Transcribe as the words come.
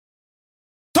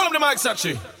the mic,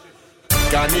 Sachi.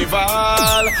 Carnival,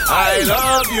 I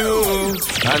love you,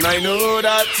 and I know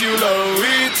that you love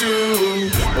me too.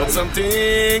 But some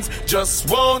things just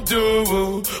won't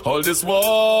do. All this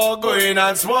war going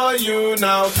on for you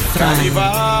now. Carnival,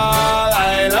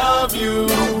 I love you,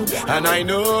 and I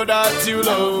know that you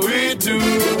love me too.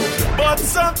 But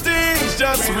some things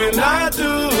just will not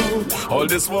do. All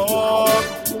this war.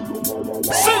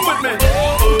 Sing with me.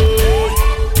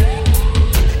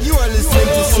 You are listening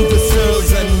to Super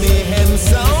Souls and Mayhem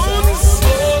Sounds.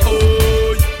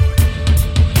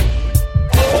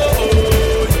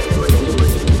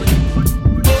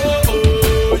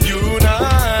 You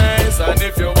nice, and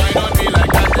if you whine on me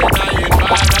like that, then I in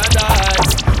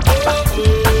paradise.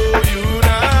 You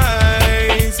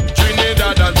nice,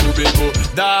 Trinidad and Tobago,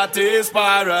 that is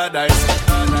paradise.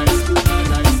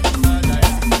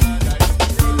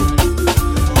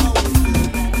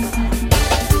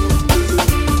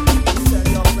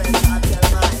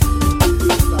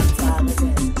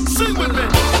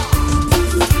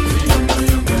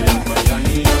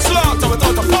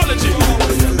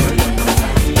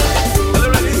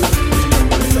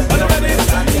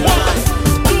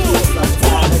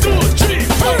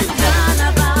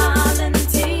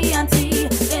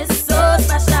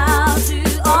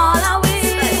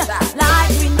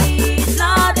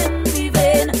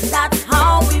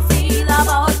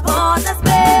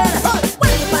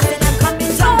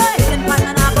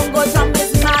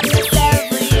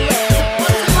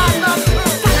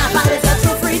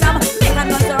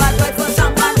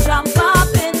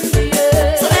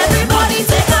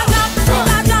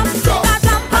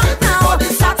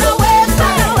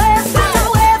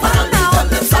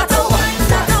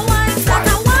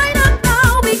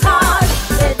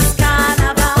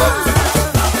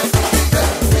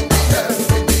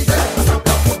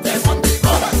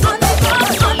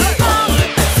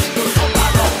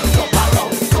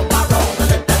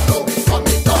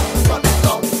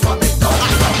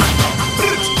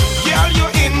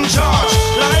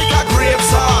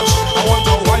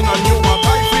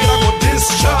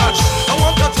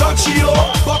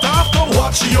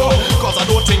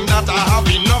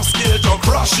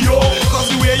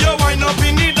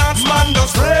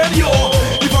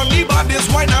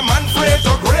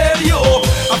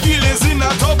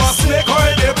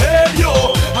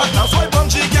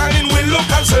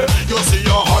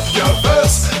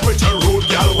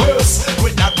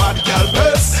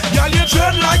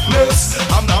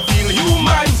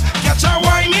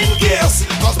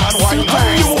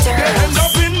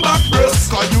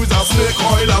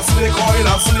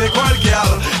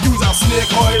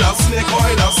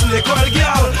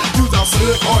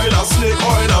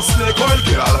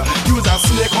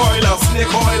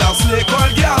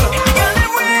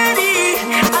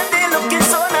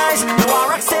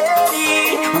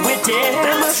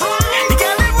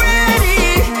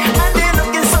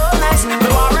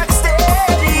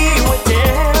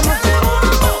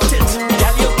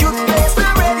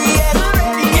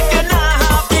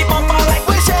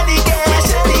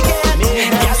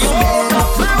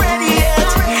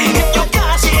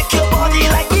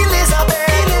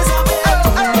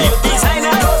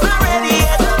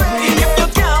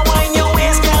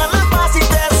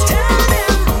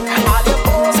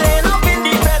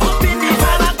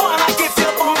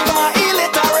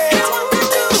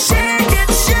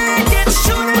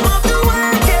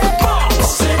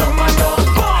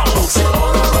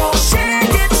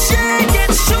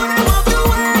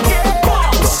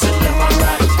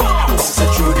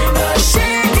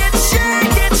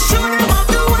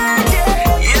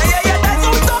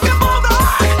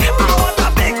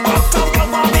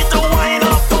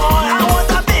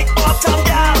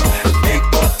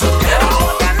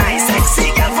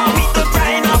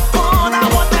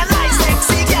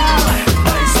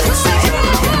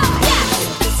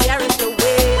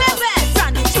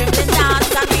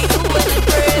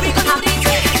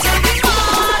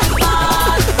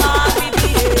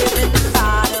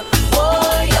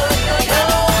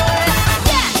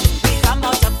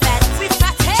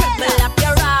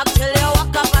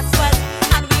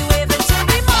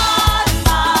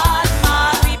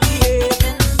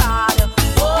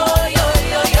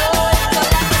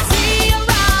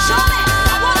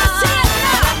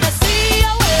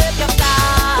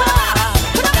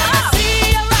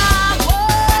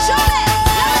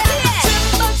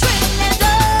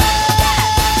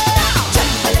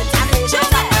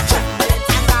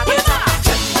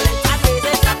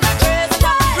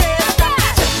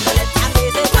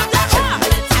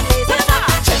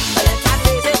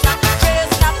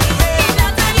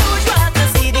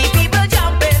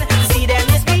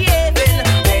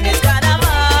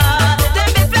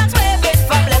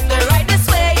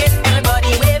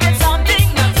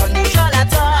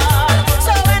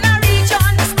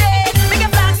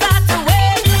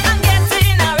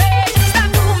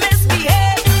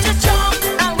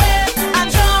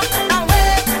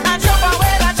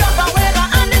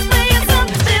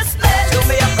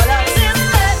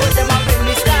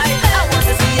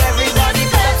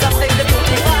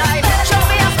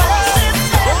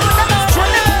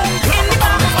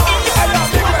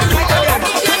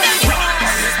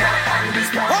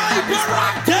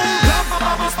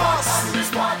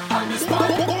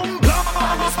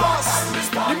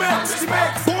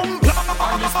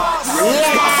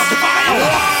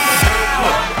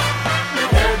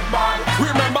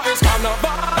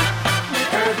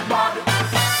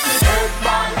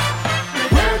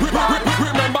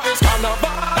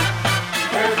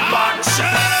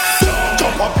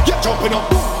 jumping up,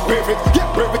 wave it,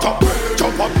 get brave it up,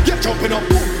 jump up, get jumping up,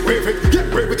 wave it,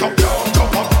 get brave it up,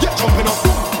 jump up, get jumping up,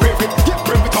 wave it, get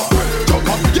brave it up, jump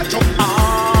up, get jump.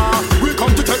 We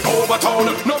come to take over town,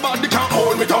 nobody can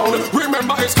hold me down.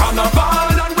 Remember it's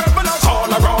Carnival and revelers all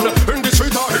around, in the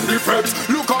street or in the fence.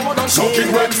 Look how I'm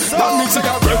soaking wet. That means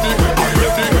I'm ready, I'm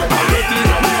ready, I'm ready.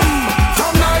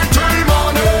 From night till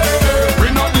morning,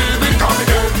 we not leaving, coming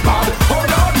in bad.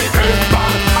 Hold on, me in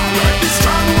bad. I'm ready,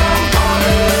 strong and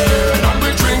calling, and we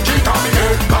drinking, coming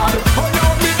in bad. Hold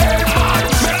on, me in bad.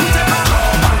 Make we take a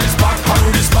club on this spot, on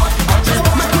this spot.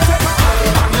 Make we take a club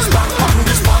on this spot, on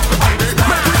this spot.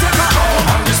 Make we take a club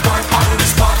on this spot, on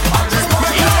this spot.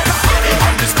 Make we take a club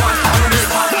on this spot, on this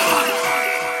spot.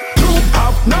 You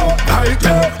have no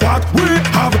idea what we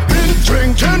have been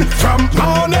drinking from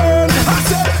morning. I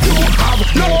said you have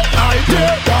no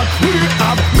idea what we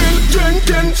have been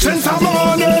drinking since the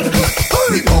morning.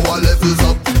 We power levels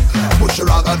up. Push your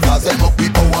rag and fast them up. We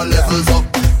power levels up.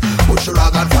 Push your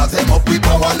rag and fast them up. We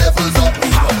power levels up.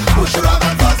 Push your rag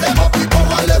and fast them up. We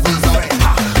power levels up.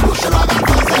 Push your rag and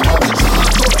fast them up.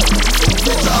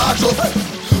 We charge up.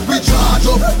 We charge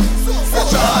up. We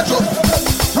charge up.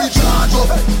 We charge up.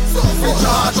 We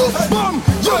charge up. Boom,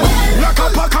 yeah, like a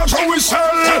package we sell.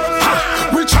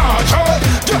 We charge up,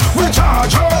 yeah, we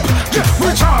charge up, yeah, we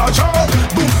charge up.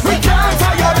 Boom, we can't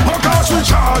tire because we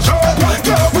charge up,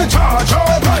 yeah, we charge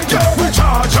up, yeah, we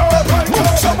charge up. Boom,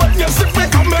 so when you see me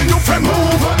coming, you can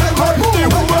move, the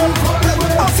woman.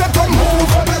 I said to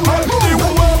move, the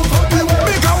woman.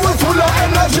 Because we full of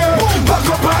energy, back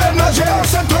up our energy. I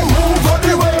said to move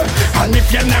the way, and if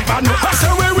you never know, I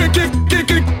say we kick.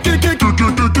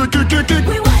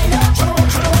 We wild up.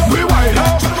 We wild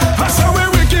up. I say we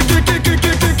kick.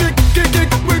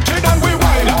 We kid and we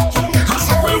wild up. I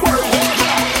say we wild up.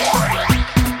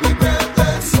 We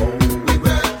breathless. We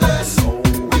breathless.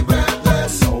 We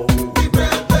breathless. We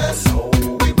breathless.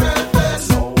 We breathless.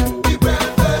 We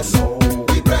breathless.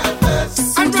 We breathless.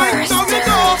 And right now we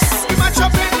go. We match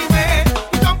up anyway.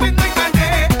 We jumping like a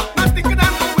day. Not thinking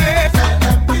I'm the way.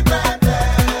 We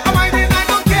breathless. I'm hiding, I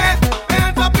don't care.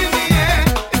 Hands up in the air.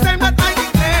 It's time that I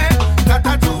declare that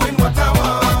I'm doing what I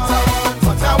want.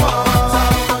 What I want.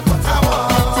 What I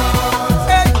want.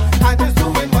 Hey, I'm just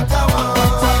doing what I want.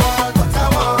 What I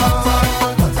want.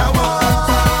 What I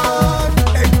want.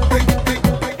 Hey, hey, hey,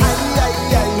 hey.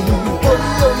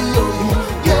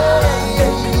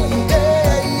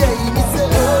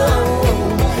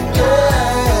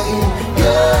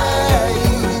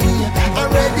 I'm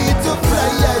ready to fly.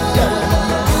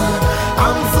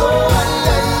 I'm so high.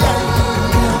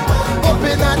 Up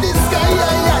in the sky.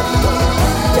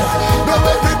 Now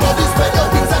everybody spread your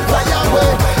wings and fly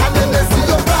away. And then they see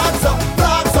your flags up.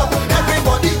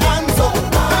 Everybody hands up.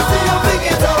 Let me see you bring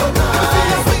it up. Let me see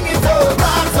you swing it up.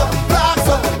 Flags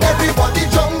up. Everybody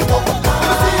jump up. Let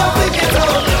me see you bring it up.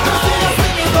 Let me see you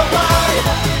swing it up.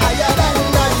 Higher than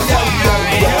I.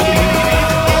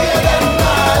 Higher than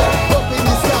I. Up in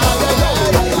the sky.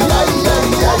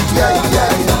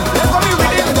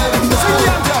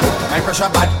 My pressure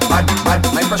bad.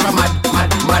 My pressure mad.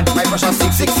 My pressure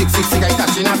sick. I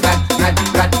catching a bad.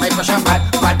 My pressure bad.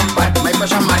 My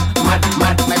pressure mad.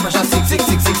 My pressure sick.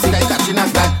 I catching a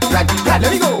bad.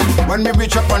 Let me go. When we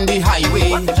reach up on the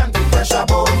highway, pressure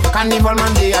boat. Carnival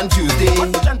Monday and Tuesday,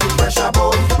 pressure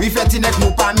boat. We fetting at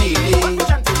Mupa Melee,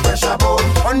 pressure boat.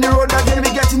 On the road again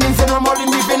we getting in, no more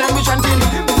in the vein and we chanting.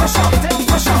 Pressure, take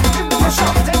pressure,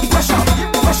 pressure, take pressure,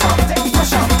 pressure, take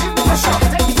pressure, pressure,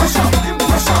 take pressure,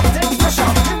 pressure, take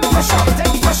pressure, pressure,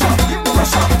 take pressure,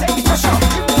 pressure, take pressure,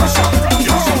 pressure, take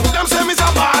Yo, them say me's a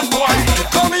bad boy.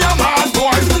 Call me a mad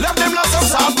boy. Let them lost a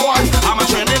sad boy. I'm a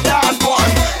Trinidad boy.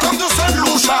 Come to St.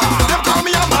 Lucia. Them call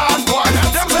me a mad boy.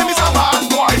 Them say me's a bad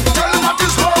boy. Tell them what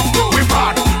is wrong. We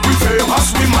bad. We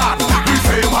famous. We mad. We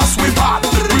famous. We bad.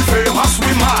 We famous.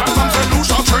 We mad. From St.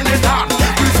 Lucia, Trinidad.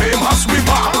 We famous. We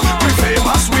bad. We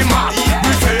famous. We mad.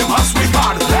 We famous. We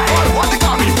bad. Boy, what they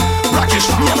call me? Rakish.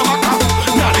 Me and the Maca.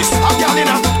 Nalis. I'm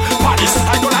Galina. Paris.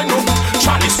 I don't like no.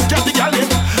 Chalice. Get the gal in.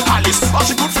 Alice. All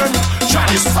she good friend.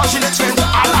 Chalice. All she next friend.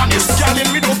 Alanis. Gal in.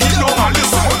 Me don't keep no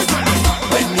malice.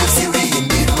 When you see we in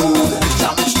the mood,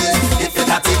 jamish this. If you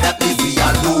got it, that leave we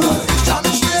alone.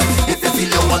 Jamish this. If you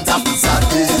feel you want a piece of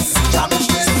this, jamish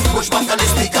this. Push back on the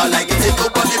speaker like it take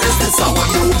up on the business. How are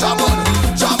you? Jam on.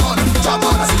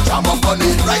 I say jam up on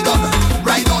it. Ride on.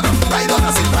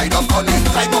 I say ride up on it.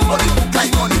 Climb up on it.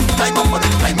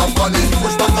 Climb up on it.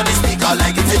 Push back on the speaker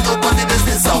like it take up on the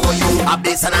business. How are you?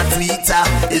 bass and a tweeter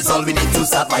is all we need to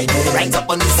start riding. Right up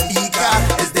on the speaker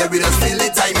is there with us till the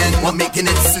timing. We're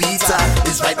making it sweeter.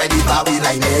 It's right by the bar we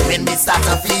line it. When we start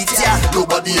a feature,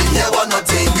 nobody in here want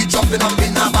nothing. We jumping up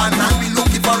in a van and we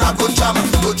looking for a good jam.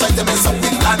 Don't try to mess up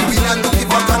with plan. We are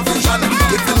looking for confusion.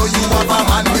 If you know you have a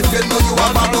man, if you know you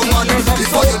have a woman,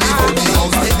 before you leave out the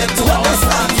house, make them to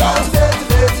understand.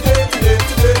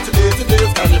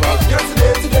 Today's carnival. Yes,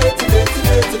 today's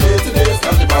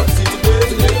carnival. See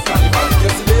today's carnival.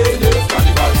 Yes, today's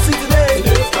carnival. See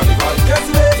today's carnival. Yes,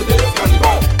 today's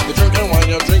carnival. You're drinking wine,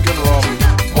 you're drinking rum.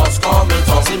 Must come and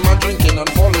talk. See man drinking and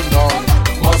falling down.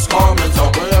 Must come and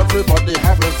talk. Where everybody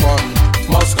having fun.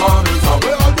 Must come and talk.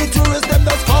 Where all the tourists them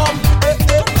just come.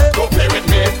 Go play with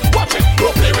me, watch it,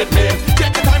 go play with me.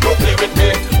 Take the time, go play with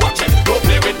me. Watch it, go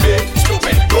play with me.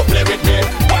 Stupid, go play with me.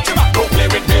 Watch it, go play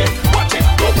with me. Watch it,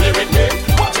 go play with me.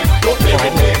 Watch it, go play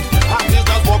with me. Artists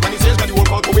just walk when he says that the whole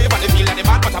crowd go wave and they feel like they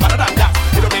bad, but I'm better than that.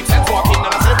 It don't make sense walking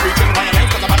and I say preaching violence,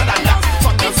 but I'm better than that.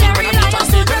 Some girls sing when I'm on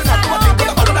stage, but it's not too much, but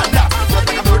I'm better than that. Just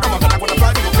like a bird, I'm gonna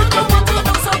fly, we go pick them wings till I'm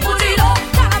So put it up,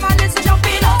 Carnival is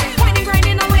jumping up, whining,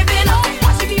 grinding and waving up.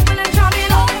 Watch the people and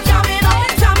jamming up, jamming up,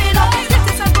 jamming up. Get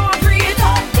this and go and free it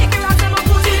up. Take your hands and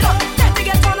put it up. Time to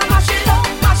get on and mash it up,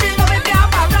 mash it up. If you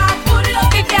have a rap, put it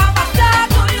up. If you have a flag,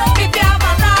 put it up. If you have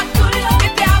a rap, put it up.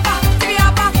 If you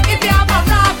have a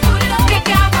rap, put it up. If you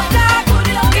have a flag, put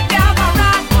it up. If you have a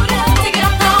rap, put it up. Take it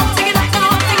up now, take it up now,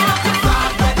 take it up.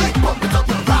 Pump it up,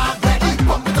 your rag ready.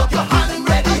 Pump it up, your hand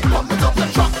ready. Pump it up, your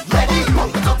truck ready.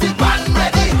 Pump it up, the band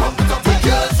ready. Pump it up, the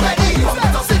girls ready. Pump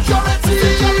it up, security.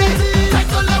 Like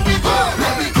to let we go.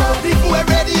 Let me go, people we're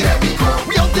ready. Let me go.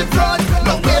 We on the front.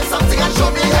 Now wave something and show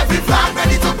me every flag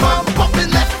ready to pump. Pumping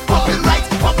left, pumping right,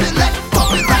 pumping left,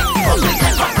 pumping right, pumping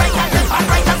left, and right, and left, and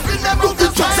right, and spin them move the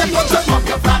trucks and just pump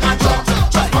your flag and jump.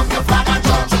 Just pump your flag and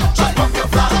jump. Just pump your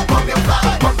flag, pump your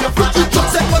flag, pump your flag and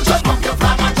jump. Just pump your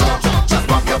flag and jump. Just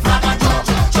pump your flag and jump.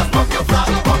 Just pump your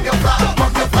flag, pump your flag,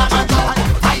 pump your flag and jump.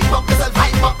 Hype up yourself,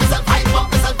 hype up yourself, hype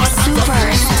up yourself.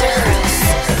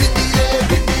 In the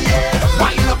air,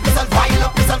 wind up yourself, wind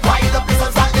up yourself, wind up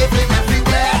yourself, and they flame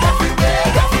everywhere, everywhere,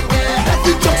 everywhere.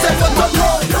 The trucks them want to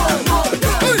roll,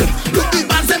 look the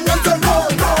bands them want to roll,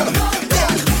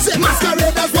 say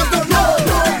masqueraders want to roll.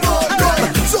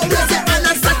 So raise your hand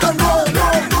and start to roll.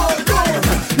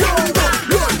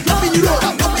 Up in the road, up in the road, up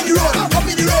in the road, up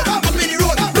in the road,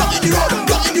 block in the road,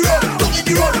 block in the road, block in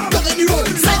the road, block in the road,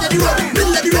 side of the road,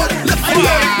 middle of the road, left of the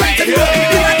road, right of the road, in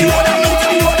of the road, and out of the road,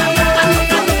 and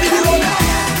up in the road.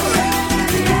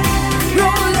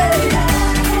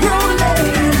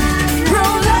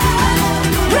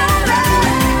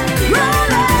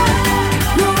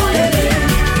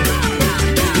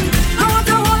 I want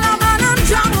to hold a man and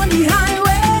jam on the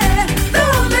highway.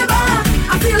 Don't be bad,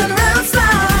 I'm feeling real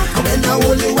sad. And when I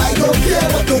hold you, I don't care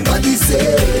what nobody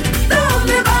say. Don't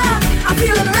be bad, I'm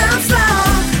feeling real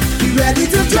sad. Be ready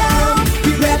to jump,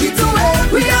 be ready to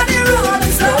wait. We are the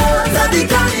rolling stones at the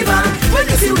carnival. When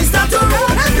you see we start to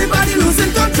roll, everybody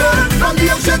losing control. From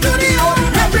the ocean to the home,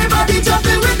 everybody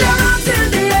jumping with them. Till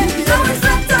the end, don't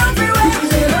expect everywhere.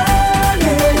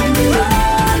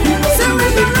 So we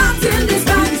be locked in this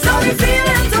band, so we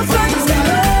feeling so fine.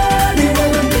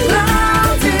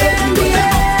 Locked in the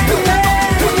air.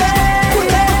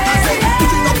 I say,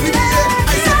 put it up in the air. I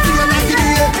say, feel like in the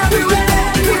air. Everywhere,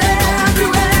 everywhere,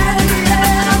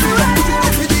 everywhere. Put it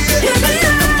up in the air.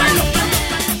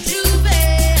 Juve,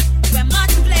 we're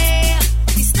much play.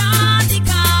 We start the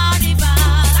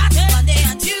carnival. Monday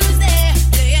and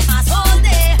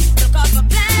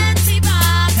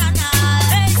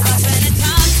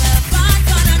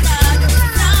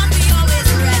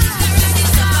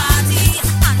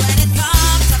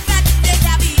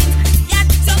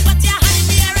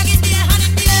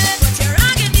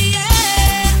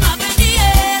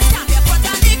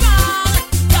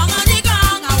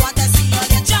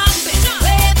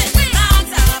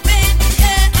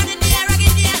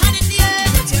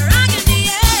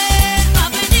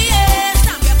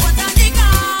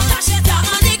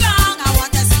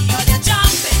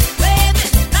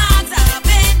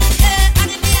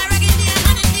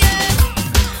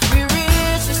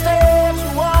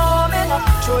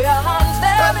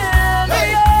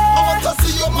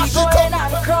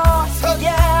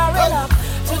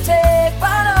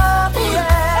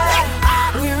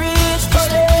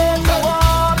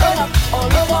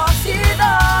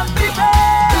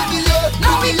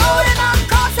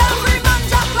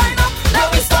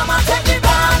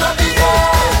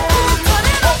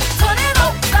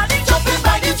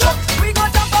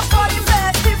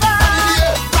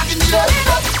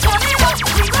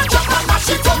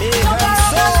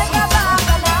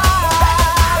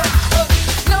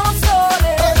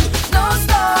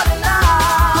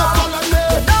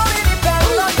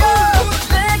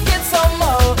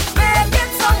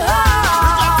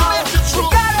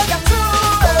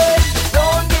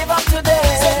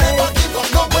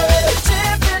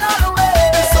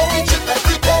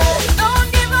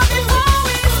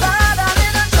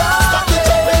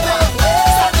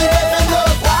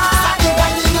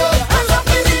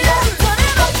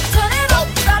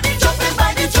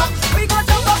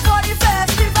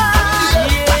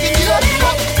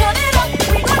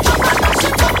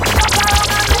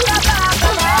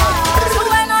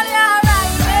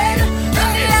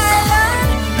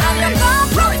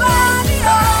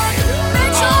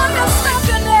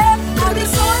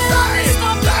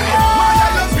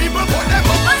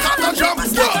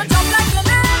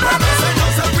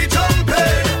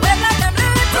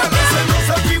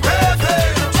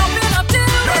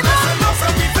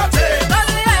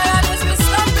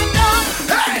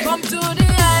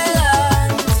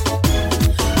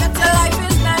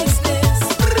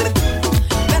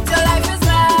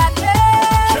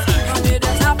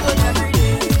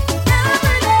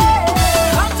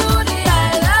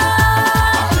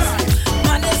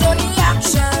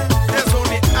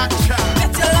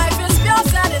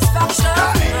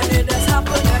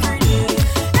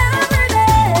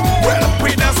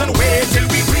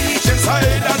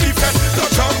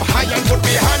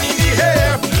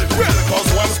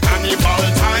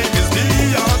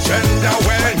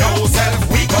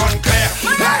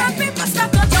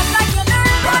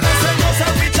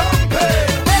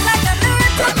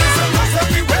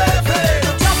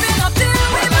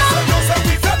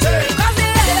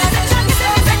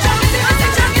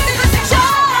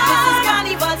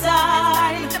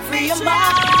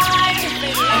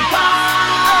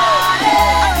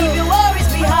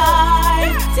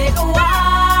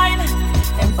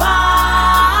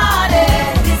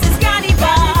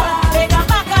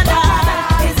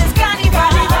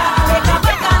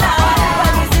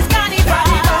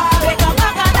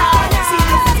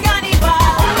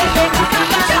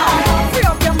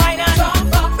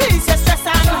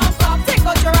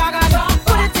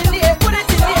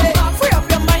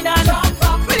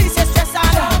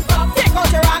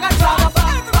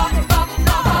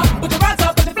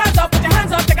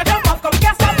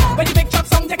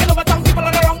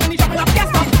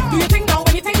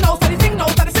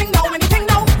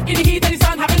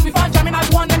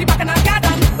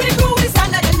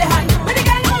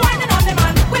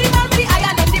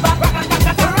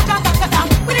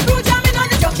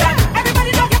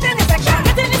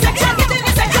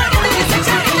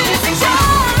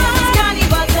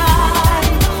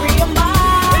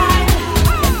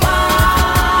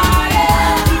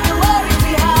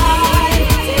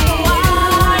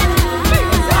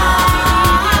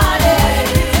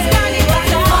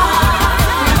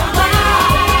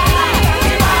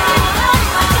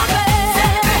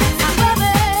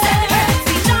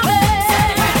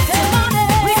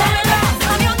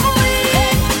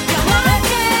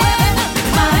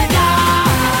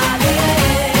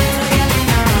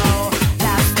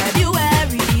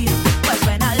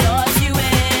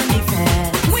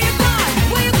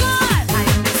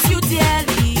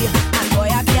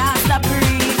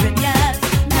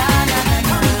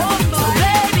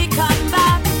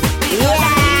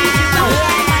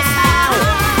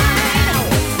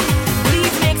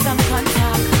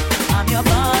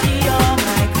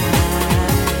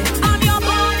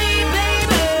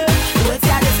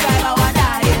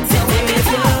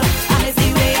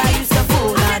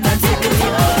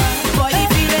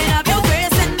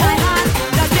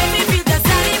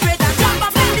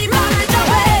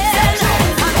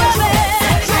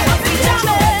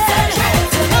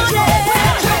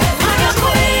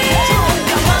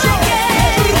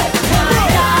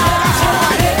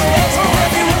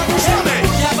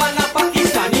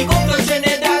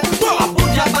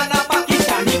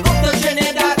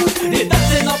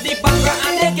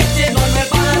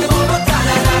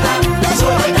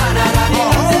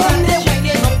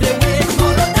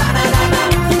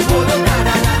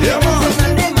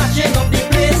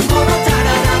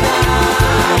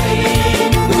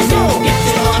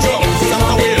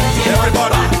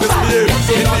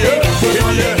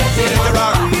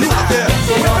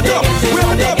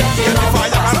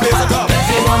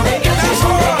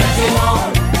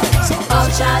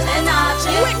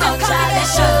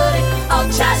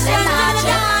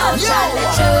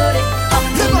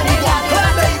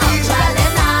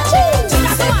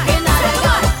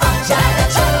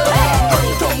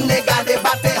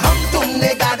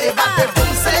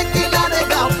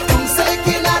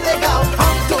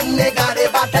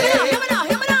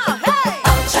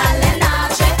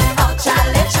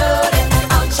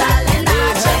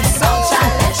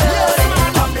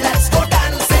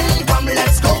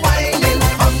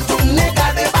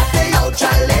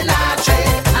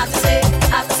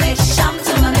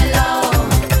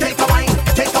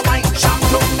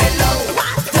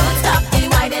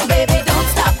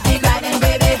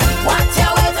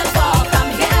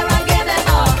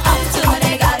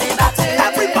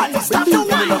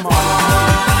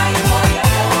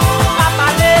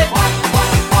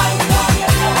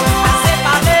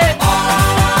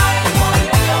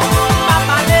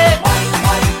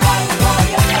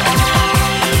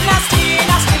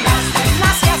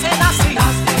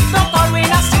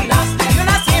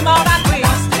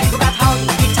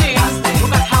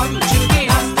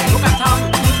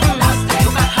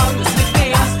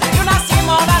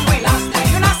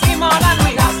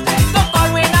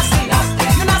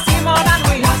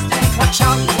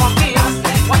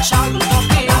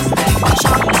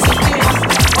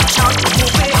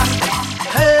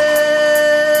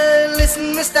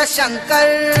Mr. Shankar.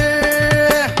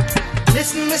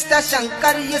 Listen, Mr.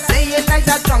 Shankar, you say you like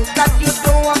a drunkard. You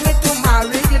don't want me to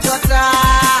marry your daughter.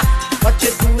 But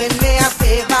you're doing me a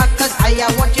favor, cause I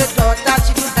want your daughter.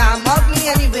 She do damn ugly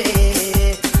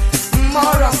anyway.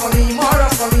 More for me, more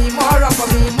for me, more for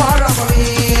me, more for me.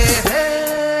 Hey,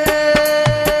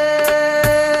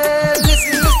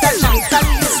 listen, Mr. Shankar,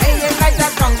 you say you like a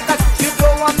drunkard. You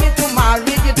don't want me to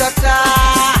marry your daughter.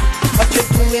 But you're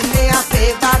doing me a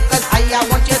favor, cause I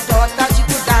want your daughter. She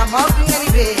do damn ugly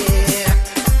anyway.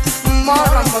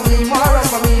 More for me, more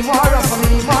for me, more for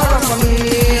me, more for me.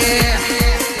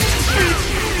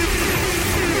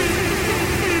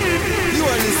 You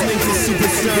are listening to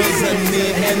Superstars and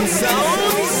Mayhem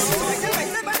Sounds.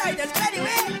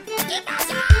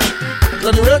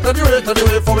 Clear the way for me. Clear the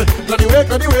way for me. Clear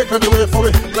the way for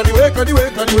me. Clear the way for me.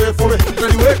 Clear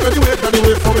the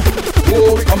way for me.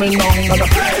 Oh, we coming down, and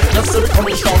just we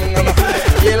coming strong, and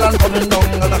Yale coming down,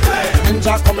 and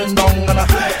Ninja coming down, and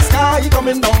Sky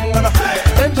coming down, and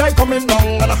Ninja coming down,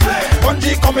 and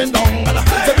Bungie coming down, and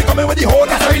so we coming with the whole.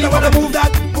 I really wanna move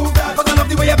that, cause I love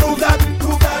the way you move that.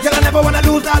 Girl, I never wanna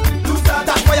lose that.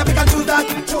 That's why I pick and choose that.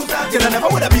 Girl, I never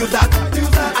wanna abuse that,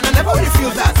 and I never wanna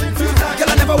refuse that. Girl,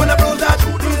 I never wanna bruise that.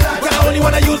 Girl, I only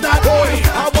wanna use that. Boy,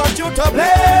 I want you to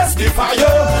blaze the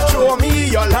fire. Show me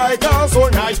your lighters so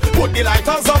nice. Put the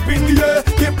lighters up in the air.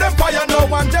 Keep them fire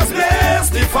now and just blaze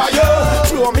the fire.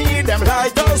 Show me them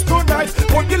lighters tonight.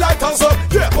 Put the lighters up,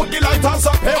 yeah, put the lighters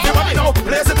up. Everybody now,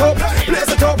 blaze it up, blaze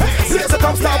it up, blaze it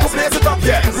up, start to blaze it up,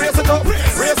 yeah. Raise it up,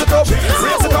 raise it up,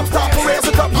 raise it up, start to raise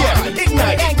it up, yeah.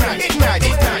 Ignite, ignite, ignite,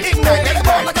 ignite, ignite. Let it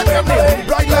burn like a damn nail.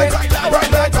 Bright light, bright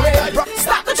light, bright light.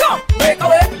 Stop the jump, break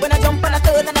away. When I jump and I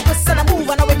turn and I twist and I move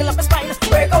and I wiggle up my spine,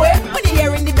 break away. When you're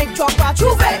hearing the big truck pass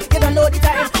through, you don't know the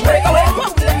time, break away.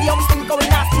 What will the young thing going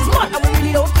nasty smart and we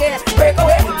really don't care, break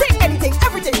away. Take anything,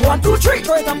 everything, 1, 2, 3,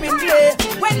 throw it up in the air.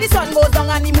 When the sun goes down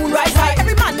and the moon rise high,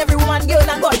 every man, every woman, girl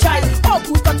and boy child, all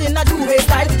who's cut in a Juve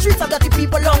style. Streets have got the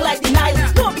people long like the Nile.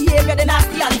 No behavior, they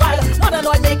nasty and vile. Modern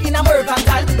oil making a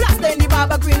mercantile. Blaster in the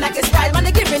barber green like a style. Man,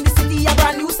 they giving the city a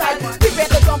brand new style. Prepare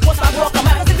to jump, post and walk a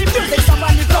mile. Cause if the music,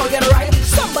 someone the crowd get right.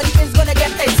 Somebody is gonna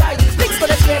get inside. Things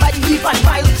gonna spray by the heap and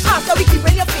pile. After we keep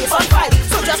in your face on fire.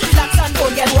 So just relax and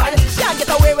don't get wild. Can't get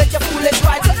away with your foolish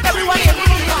ride. So everyone in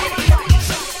the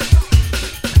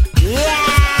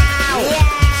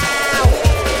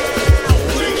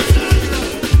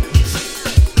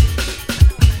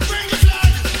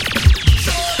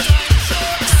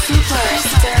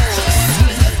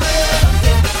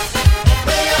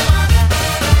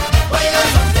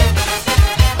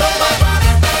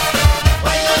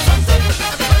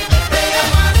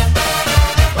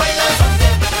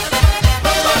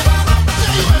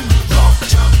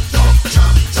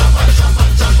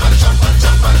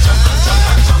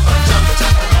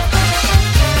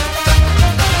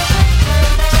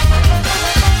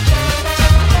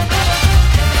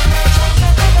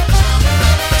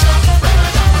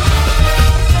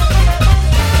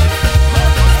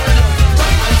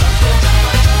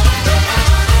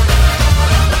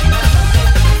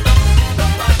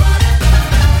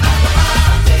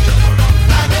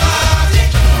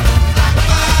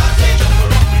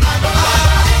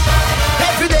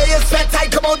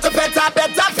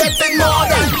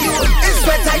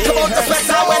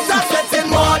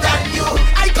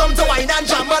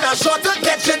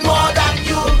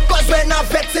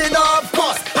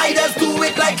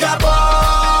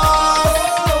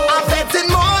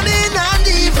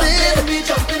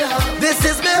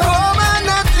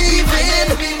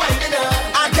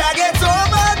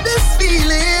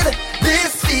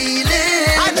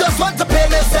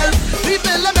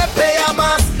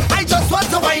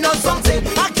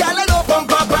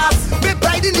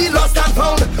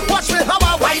Watch me how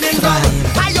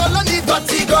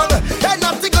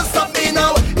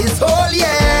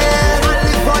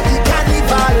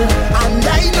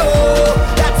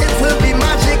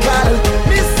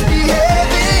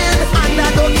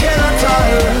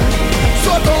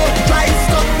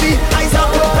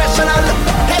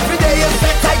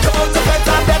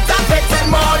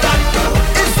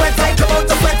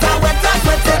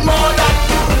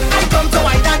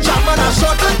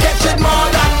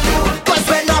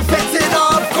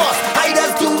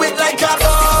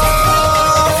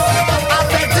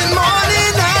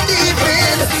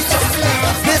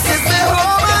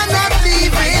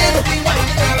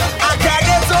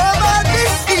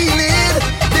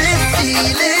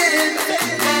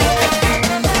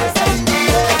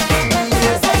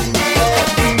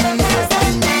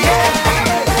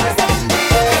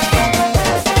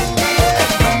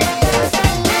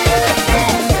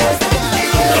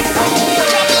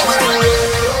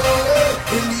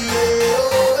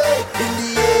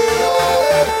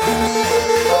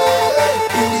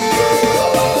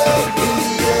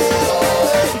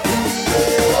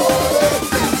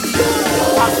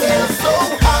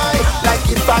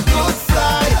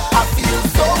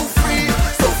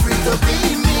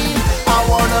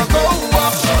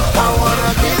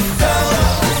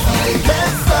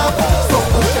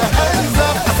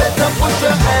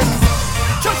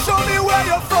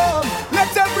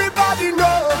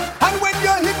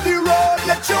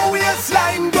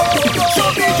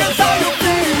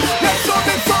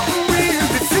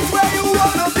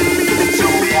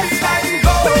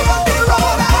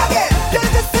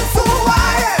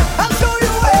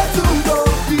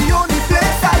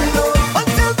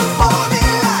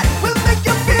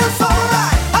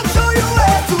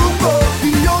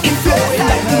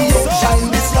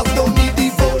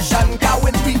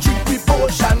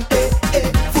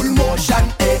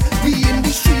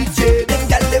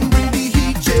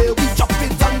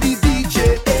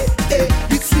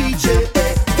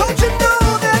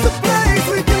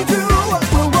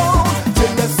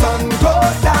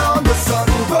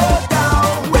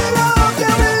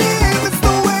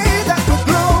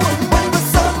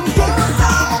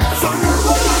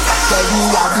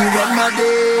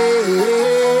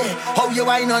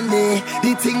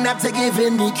The thing that you're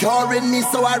giving me, curing me,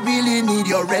 so I really need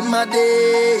your remedy.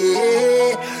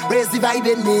 Raise the vibe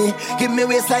in me, give me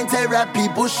waistline therapy,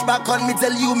 push back on me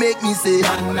till you make me say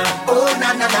na na, oh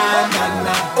na na na,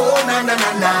 oh na na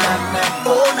na na,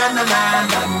 oh na na na,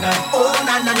 oh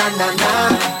na na na na,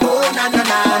 oh na na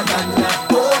na,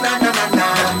 oh na na na,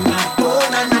 oh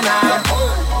na na na.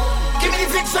 Give me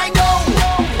the fix right now.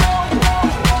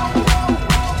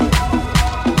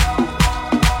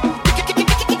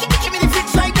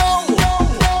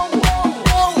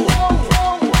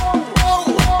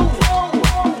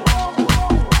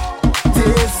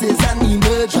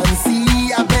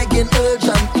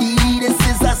 Urgently, this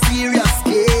is a serious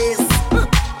case.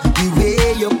 The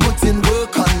way you're putting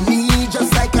work on me,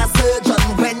 just like a surgeon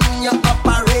when you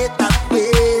operate that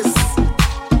waist.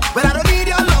 But I don't need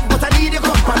your love, but I need your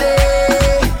company.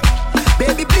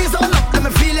 Baby, please hold up, let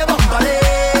me feel your company.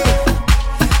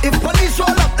 If police roll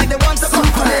up like they want to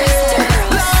company,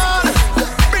 Lord,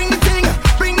 bring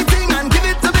the thing and give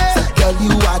it to me. Girl,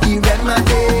 you are the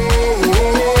remedy.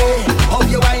 How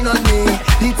you whine on me,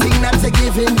 the thing that you're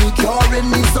giving me, curing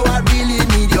me, so I really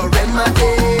need your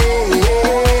remedy.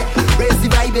 Raise the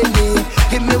vibe in me,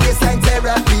 give me waistline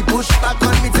therapy, push back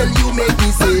on me till you make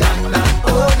me say na na,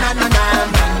 oh na na na,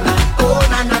 oh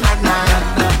na na na na,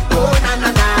 oh na na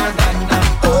na,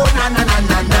 oh na na na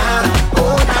na,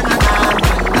 oh na na na,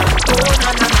 oh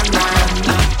na na na,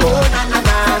 oh na na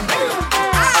na.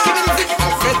 Give me the thing.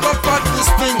 I fed up on this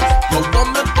thing. You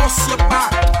want me bust your back,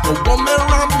 you want me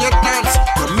ram your dance,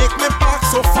 you make me back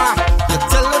so far. You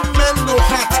telling me no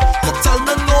hat, you tell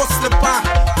me no slipper,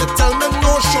 you tell me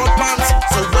no short pants.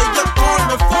 So when you call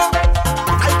me for,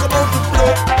 I come out to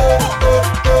blow.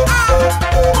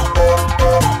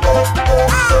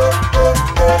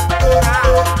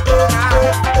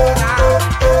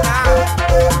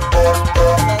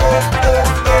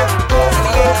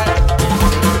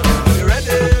 You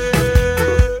ready?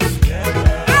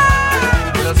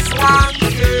 Just one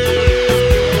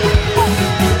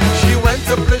she went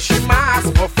to play she mask,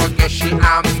 but forget she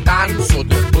am done. So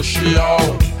they push she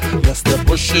out, yes they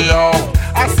push she out.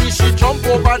 I see she jump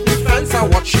over the fence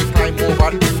and watch she climb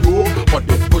over the door, but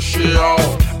they push she out.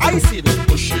 I see they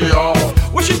push she out.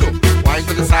 What she do? Wind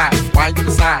to the side, wind to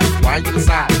the side, wind to the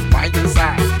side, wind to the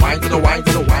side, wind to the wind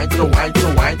to the wind to the wind to the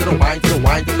wind to the wind to the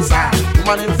wind to the side.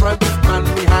 Woman in front, man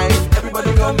behind,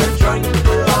 everybody come and join the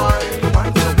line.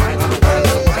 Wind to the wind to the wind to the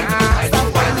wind to the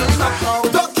wind to the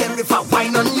side. Don't care if I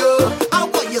whine on you, I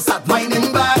want you start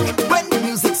whining back. When the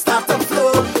music start to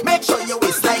flow, make sure your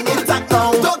waistline intact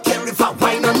now. Don't care if I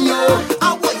whine on you,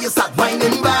 I want you start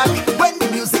whining back. When the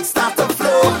music start to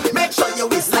flow, make sure your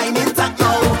waistline intact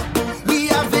now. We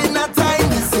having a time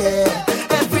this year,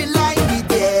 every line be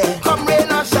there. Come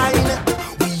rain or shine,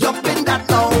 we up in that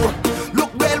now.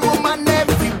 Look well, woman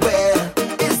everywhere.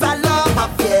 It's a love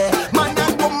affair. Man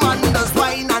and woman does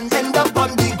wine and end up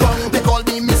on the ground. They call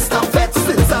me Mr. Fett.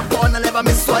 Since I'm born, I never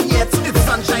miss one yet. It's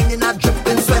sunshine in a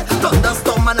dripping sweat,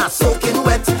 thunderstorm and a soaking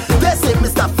wet. They say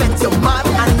Mr. Fett, you're mad,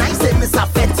 and I say Mr.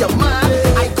 Fett, you're mad.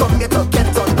 I come here to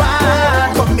get on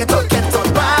bad, come here to get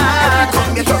on bad,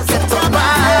 come here to get on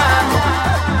bad.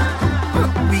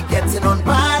 We getting on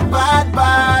bad, bad,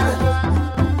 bad.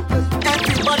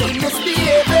 Everybody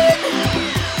misbehaving.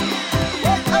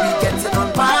 We getting on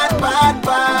bad, bad,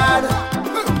 bad.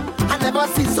 I never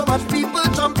see so much people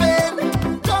jumping.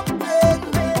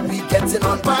 We getting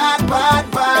on bad, bad,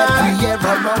 bad. Every year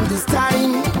around this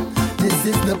time, this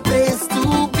is the place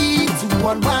to be, to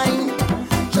unwind.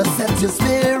 Just set your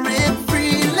spirit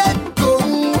free, let go.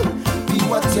 Be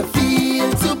what you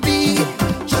feel to be.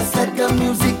 Just let the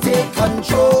music take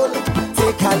control.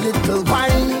 Take a little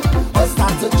wine, or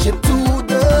start to chip to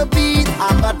the beat.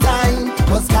 Have a time,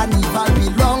 'cause Carnival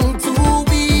belong to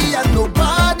we, and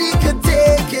nobody could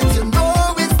take it. You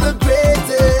know it's the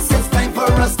greatest. It's time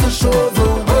for us to show the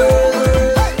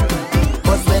world.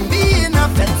 'Cause when we in a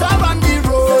fence or on the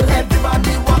road,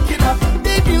 everybody walking up,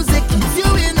 the music keeps you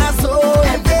in a zone.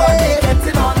 Everybody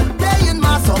getting on, playing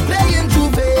mass or playing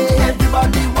juve.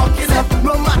 Everybody walking up,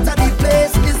 no matter the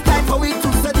place. It's time for we to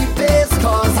set the pace,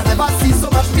 'cause I never see so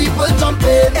much people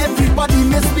jumping. Everybody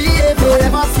misbehave.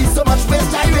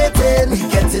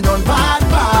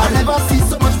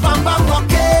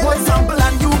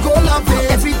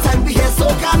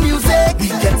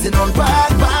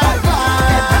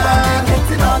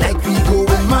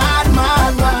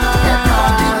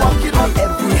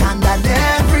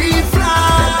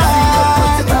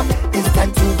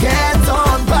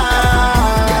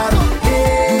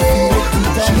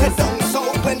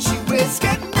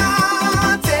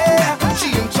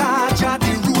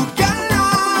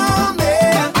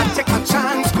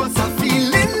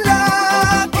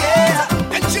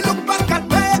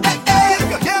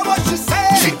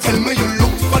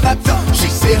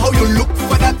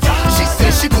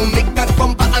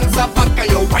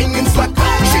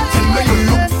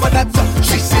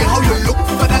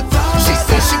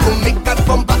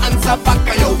 back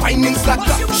and you're whining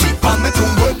slacker. She want me to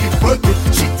work it, work it.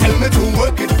 She tell me to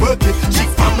work it, work it. She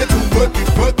want me to work it,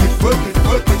 work it, work it,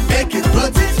 work it, make it,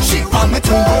 work it. She want me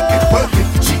to work it, work it.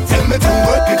 She tell me to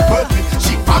work it, work it.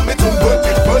 She want me to work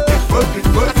it, work it, work it,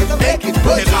 work it, make it,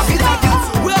 work it.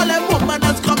 We all them woman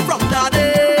that's come from daddy.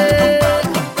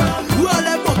 We all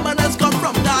them woman that's come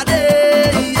from daddy.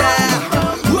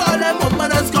 Yeah. We all them woman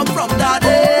that's come from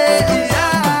daddy.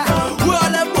 Yeah. We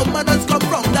all them woman that's come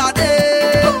from daddy.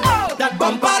 That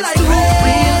bumper like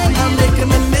rain, I'm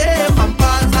making a name.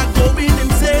 Bumpers are going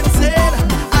insane,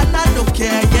 and I don't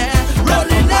care. Yeah,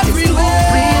 rolling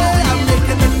everywhere. I'm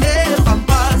making a name.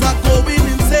 Bumpers are going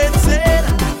insane,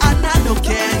 and I don't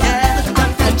care. Yeah,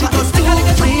 and you just do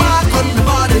back on the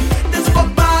body. This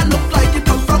bumper look like it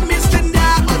come from East India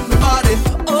on the body.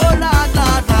 Oh la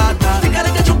la la la. You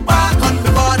gotta get your back on the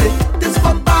body. This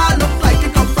bumper look like it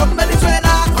come from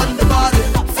Venezuela on the body.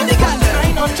 For the girl that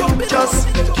I not jumping. Just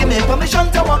give me permission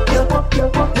to walk you.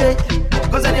 Hey,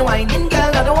 cause any whining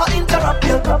girl I don't want to interrupt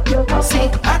you. See,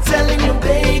 I'm telling you,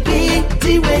 baby,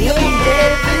 the way you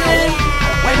behaving.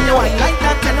 When you whine like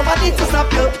that, tell nobody to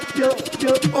stop you.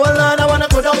 Oh Lord, I wanna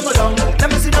go down, go down. Let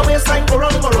me see the waistline, go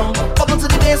round, go round. Up to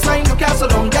the baseline, you can't sit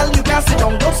down. Girl, you can't sit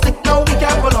down. Don't stick now, we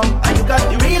can't go long. And you got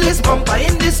the realest bumper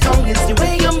in this town. It's the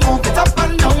way you move it up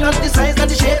and down. Not the size, not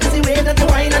the shape, it's the way that you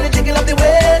whine and the jiggle of the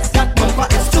waist. That bumper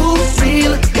is too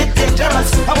real, it's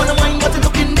dangerous. I wanna whine, but it's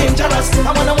looking dangerous.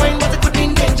 I wanna whine, but it could be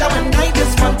danger. And I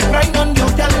just want to grind on you,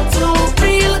 girl, it's too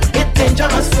real, it's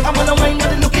dangerous. I wanna whine,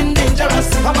 but it's looking dangerous.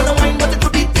 I wanna whine, but it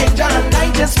could be danger. And I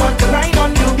just want to grind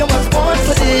on you. You was born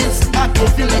for this. I can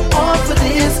feel it all for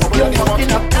this. You're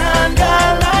fucking up and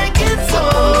I like it so. I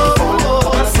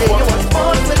say you was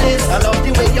born for this. I love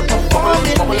the way you're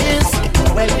performing this.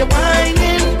 When you're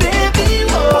whining, baby,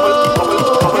 oh.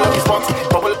 Bubble on the spot,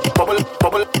 bubble, bubble,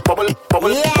 bubble, bubble, bubble,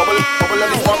 bubble, bubble on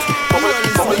the spot, bubble,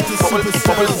 bubble,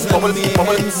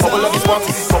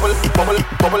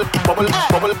 bubble, bubble, bubble,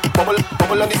 bubble,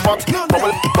 bubble on the spot, bubble, bubble, bubble, bubble, bubble, bubble, bubble on the spot,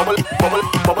 bubble, bubble, bubble,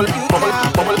 bubble, bubble,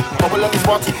 bubble, bubble on the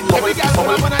spot, bubble, bubble,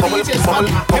 bubble, bubble,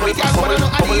 every girl wanna know a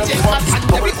DJ spot,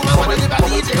 every woman wanna give a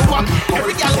DJ spot,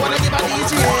 every girl wanna give a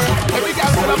DJ, every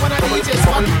girl wanna DJ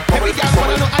spot, every girl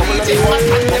wanna know a DJ spot,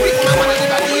 every woman wanna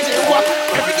give a DJ spot,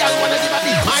 every girl wanna give a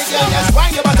DJ. My girl, just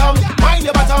wind your bottom, wind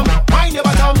your bottom, wind your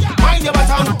bottom, wind your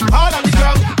bottom, all on the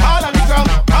ground, all on the ground,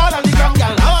 all on the ground,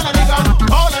 girl, all on the ground,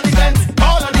 all on the fence,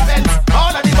 all on the fence,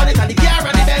 all on the bonnet and the gear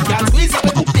and the bed, girl, squeeze up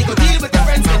with the go deal with your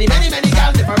friends, many, many, many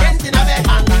girls different in a bed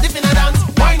and different a dance,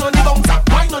 wine on the bouncer,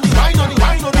 wine on the, wine on the,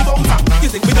 wine on the bouncer, you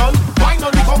think we done, wine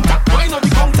on the counter, and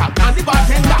the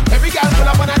bartender, every girl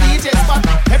wanna want a DJ spot,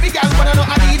 every girl wanna know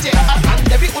a DJ,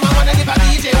 and every woman wanna give a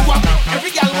DJ walk,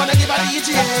 every girl wanna give a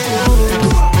DJ.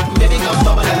 Baby, come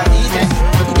bubble and a DJ.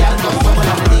 Girl, come bubble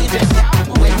and a DJ.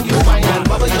 When you whine and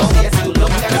bubble your face, you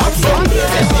look like a DJ.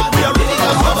 Baby,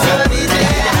 come bubble and a DJ.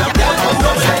 Girl, come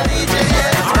bubble and a DJ.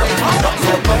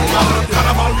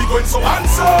 Carnival we going so and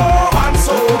so, and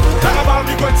so. Carnival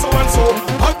we going so and so.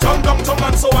 Up down, down, down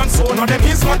and so and so. Now them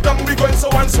is not down, we going so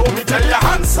and so. Me tell ya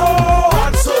and so,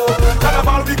 and so.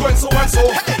 Carnival we going so and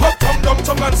so. Up down, down,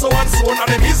 down and so and so. Now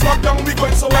them is not down, we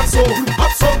going so and so.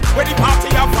 Up so, where the party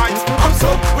have fight. Up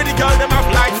so, where the girl them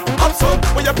have light. Up so,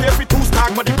 where you pay for 2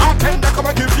 stag, but the bartender come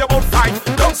and give you about 5.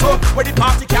 Down so, where the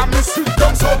party can't miss.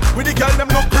 Down so, where the girl them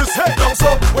no Chris. Down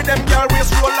so, where them girl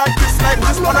waist roll like this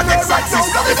one of excites.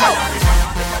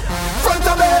 Front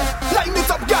of me, line it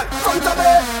up, girl. Front of me,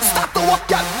 start to walk,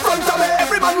 girl. Front of me,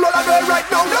 every man roll a girl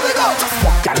right now. There we go. Just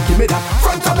walk, girl, give me that.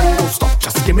 Front of me, don't stop,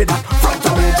 just give me that. Front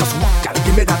of me, just walk, girl,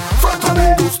 give me that. Front of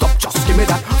me, don't stop, just give me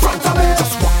that. Front of me,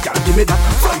 just walk, girl, give me that.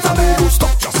 Front of me, don't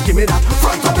stop, just give me that.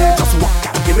 Front of me, just walk,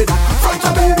 girl, give me that. Front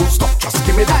of me, don't stop, just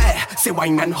give me that. Say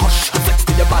wine and hush, flex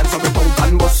to your bands and rip out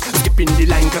and bust. Skipping the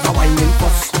line 'cause I whining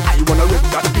fuss. I wanna rip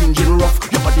that engine rough.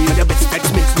 Your body and your best specs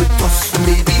mixed with us.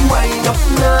 Baby, wind up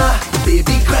now.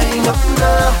 Baby, grind up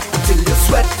now. Till you're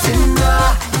sweating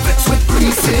now. Flex with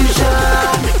precision.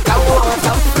 Make that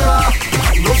water flow.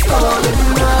 No stalling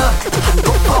now.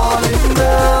 No falling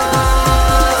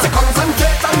now. Say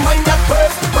concentrate and mind that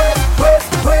pace.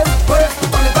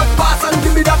 Turn it up fast and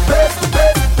give me that pace.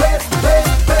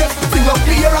 Bring up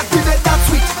the air, activate that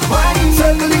sweet. Wine,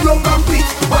 circle the road complete.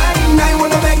 Wine, I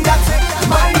wanna make that.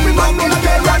 Wine, every man wanna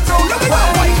get right round.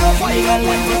 Wind up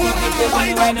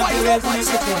the waist, make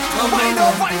it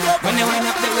when you wind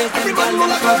up the waist, every girl will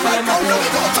go for them.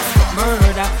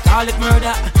 Murder, call it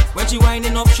murder. When she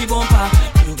winding up, she bumper.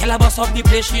 Girl a bust up the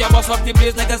place, she a bust up the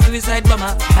place like a suicide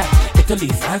bomber. Italy,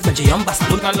 France, when she bust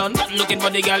look at London, looking for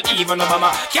the girl, even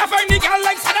Obama. Can't find the girl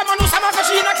like Saddam Hussein, 'cause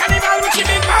she in a carnival with she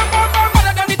big bam bam bam.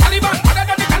 Better than the Taliban, better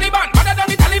than the Taliban, better than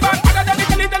the Taliban, better than the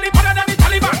Taliban, better than the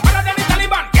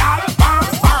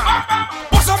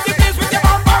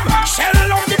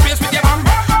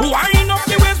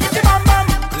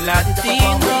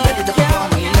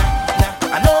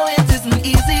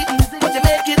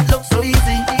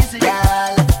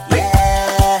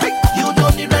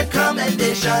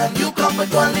me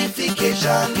go on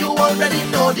vacation. You already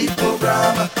know the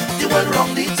program. You went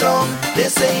wrong the tongue. They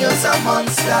say you're a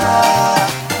monster.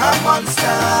 A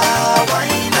monster. Why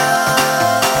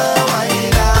not? Why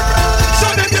not?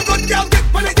 Show them you good girl.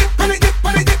 Dip on it, dip on it, dip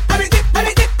on it, dip on it, dip on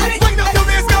it, dip on it. Wind up your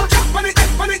waist, girl. Dip on it,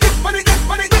 dip on it, dip on it, dip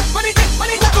on it, dip on it, dip on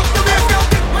it. Hook up your waist, girl.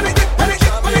 Dip on it, dip on it,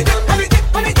 dip on it, dip on it,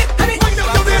 dip on it, dip on it. Wind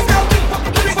up your waist, girl. Dip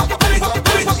on it, dip on it, dip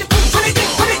on it, dip on it,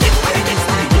 dip on it, dip on it, dip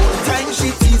on it. Time she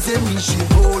teasing me, she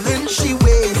rolling, she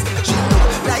waist. She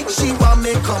look like she want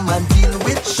me come and deal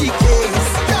with she case.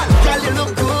 Girl, you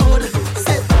look good.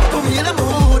 Set, put me in the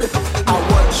mood. I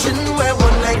watching where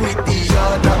one like me the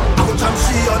other. I go jam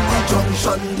she on the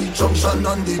junction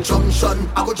on the junction.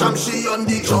 I go jam she on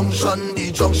the junction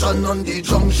on the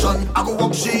junction. I go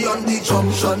walk she on the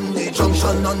junction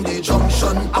on the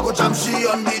junction. I go jam she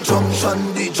on the junction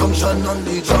on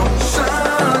the junction.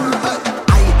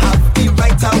 I have the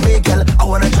right away, girl. I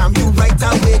wanna jam you right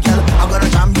away, girl. I'm gonna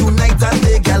jam you night and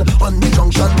day, girl. On the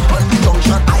junction, on the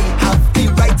junction. I have the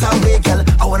right away, girl.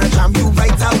 I wanna jam you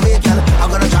right away, girl. I'm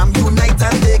gonna jam you night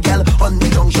and day, girl. On the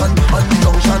junction, on the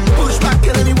junction. Push back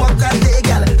and let me walk that day,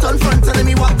 girl. Turn front and let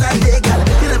me walk that day, girl.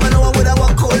 You never know what I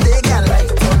walk all day, girl. Right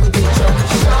on the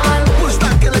junction. Push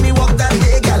back and let me walk that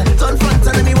day, girl. Turn front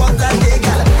and let me walk that day,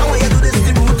 girl. I want you to do this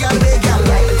the rude girl way, girl.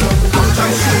 Right on the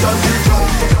junction.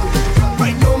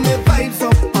 Right now my vibes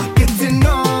up are getting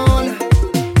on.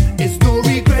 It's no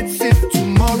regrets if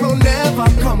tomorrow never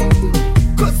come.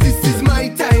 'Cause this is my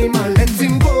time, I'm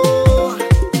letting go.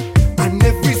 And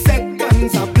every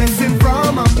second's a blessing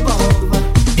from above.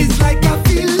 It's like a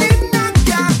feeling I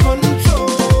can't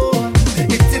control.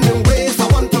 It's in the ways I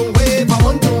want to wave, I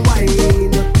want to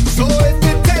whine. So if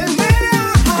you tell me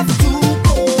I have to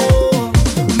go,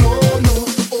 no,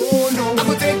 oh no. I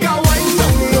will take a wind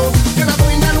down low, then I go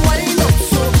in and wind up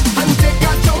so, and take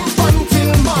a jump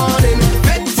until morning.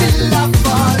 Bet till I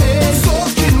fall in,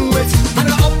 soaking wet, and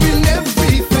I up in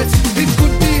every fet. It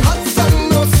could be hot sun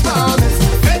or storms.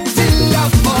 Bet till I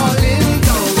falling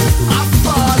down, I'm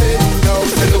falling down.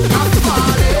 Say look, I'm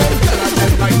falling, girl, I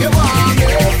tell my you want me.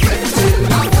 Bet till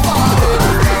I'm falling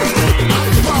down,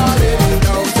 I'm falling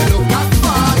down. Say look, I'm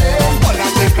falling, all I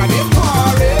take and it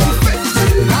pouring. Bet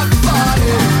till I'm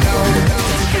falling down.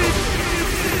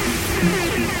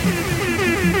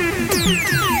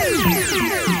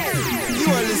 You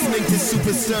are listening to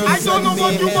Superstar. I don't know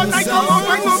what you want, I come out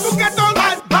right now to get on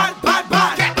bad, bad, bad,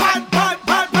 bad, get bad, bad,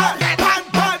 bad, bad, get bad,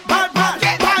 bad, bad, bad,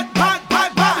 get bad, bad,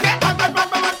 bad, bad, get bad, bad,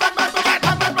 bad, bad, bad, bad, bad, get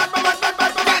bad, bad, bad, bad, bad,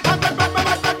 bad, bad, get bad, bad, bad,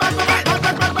 bad, bad, bad, bad, get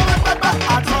bad, bad, bad, bad, bad, bad.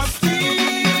 I trust you.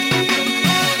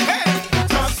 Hey,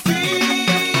 trust you.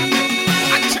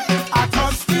 I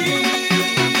trust you.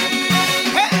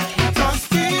 Hey,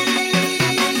 trust you.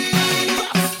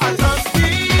 I trust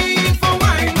you for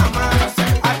wine, mama.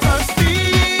 I trust you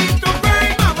to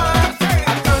burn, mama.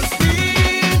 I trust you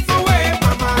for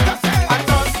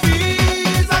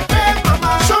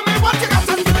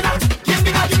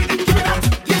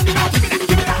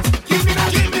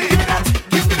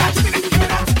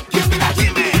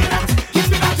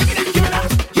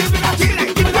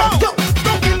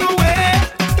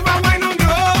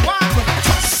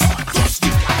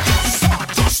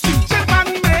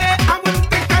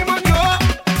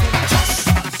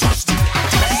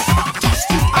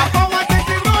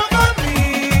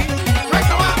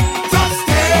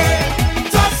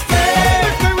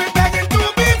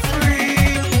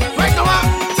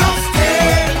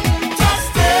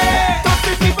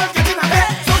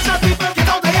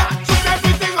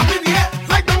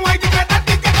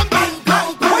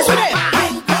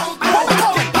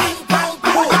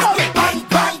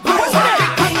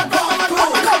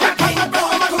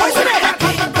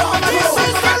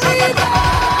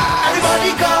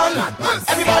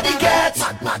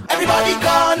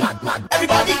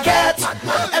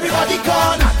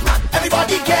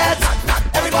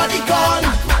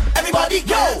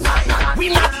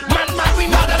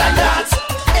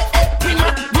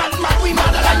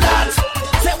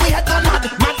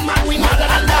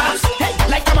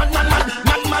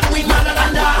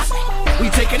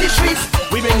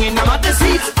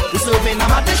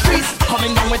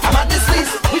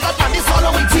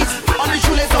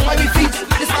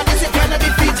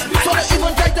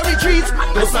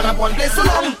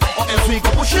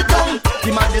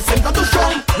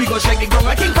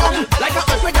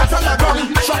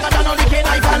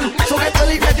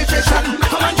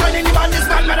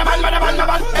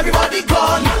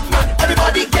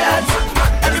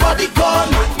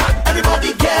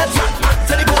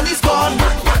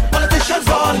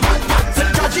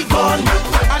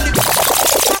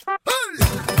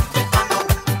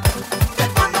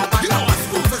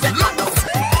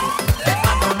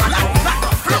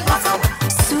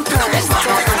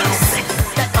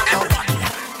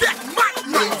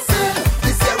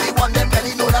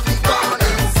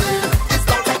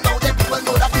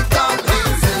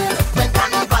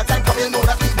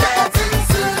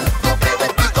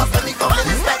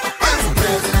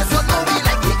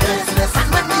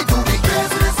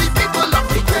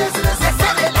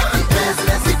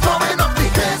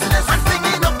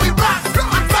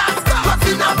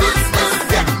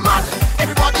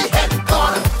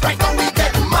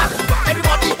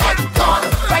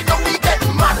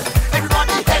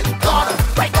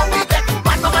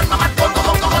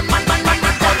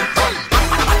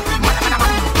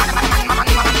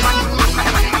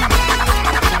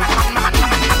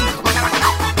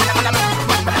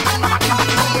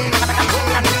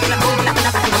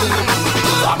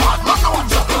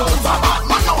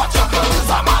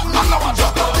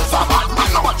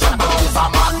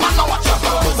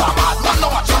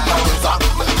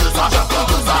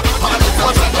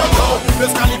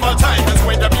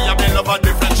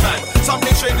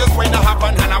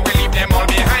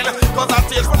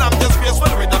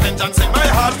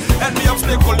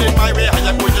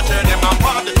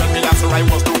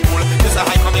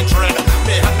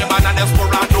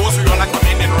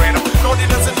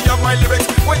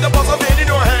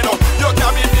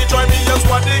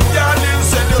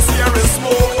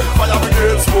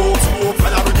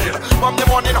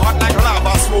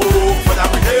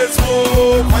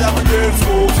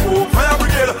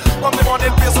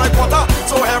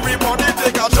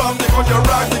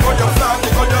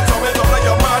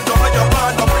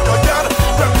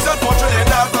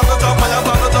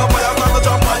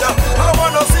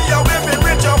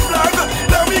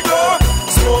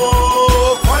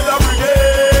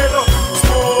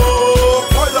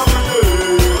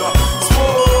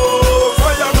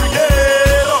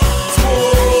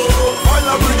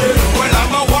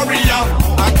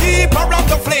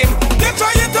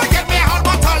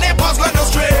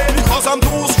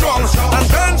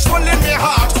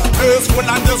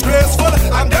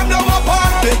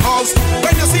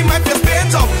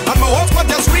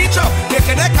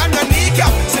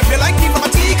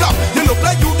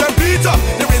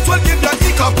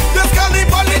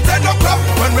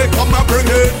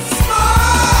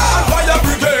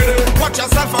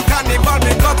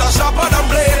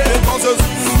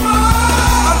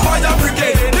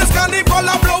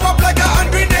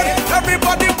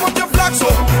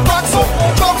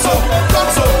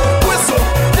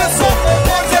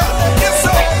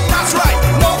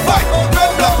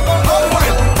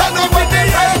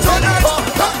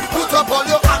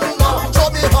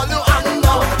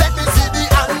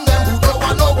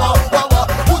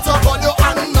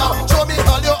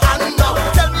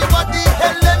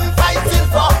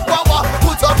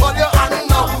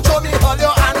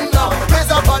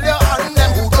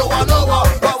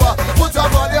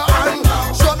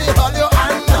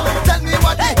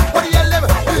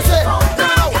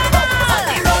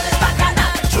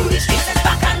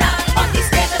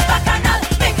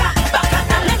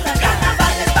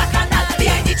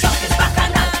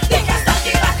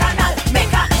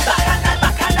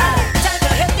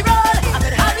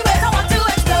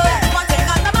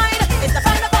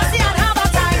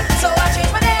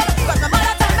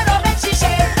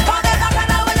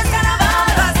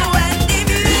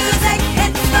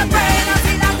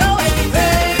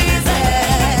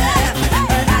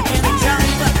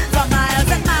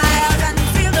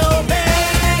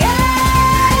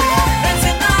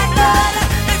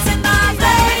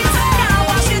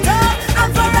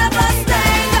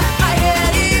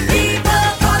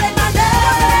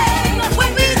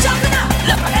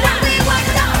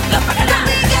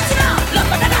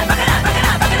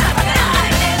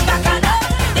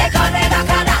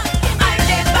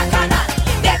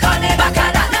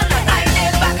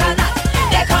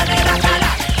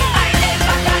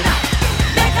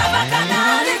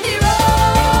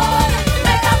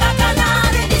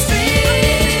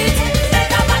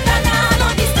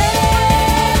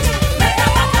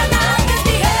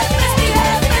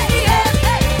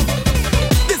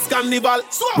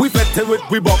Carnival. We vetted with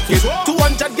we bucket.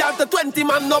 200 yards to 20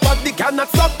 man, nobody cannot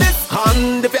stop this.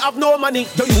 And if you have no money,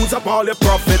 you use up all your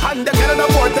profit. And they cannot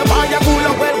afford to buy a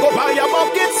cooler, well go buy a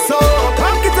bucket. So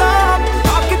pack it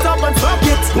up and suck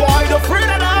it. Boy, don't afraid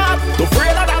of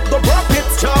that, don't broke it.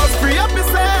 Just free up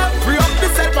yourself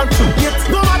and took it.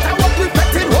 No matter what we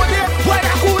betting, hold it. Why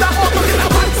a cooler, oh, look at a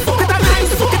man, look at a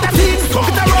nice, look at a team, look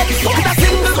at a rock, look at a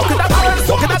single, look at a girl,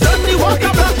 look at a dirty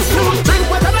water block. Drink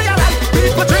whatever you like,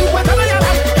 people drink whatever you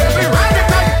like. Every Friday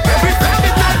night, every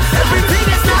Saturday night, everything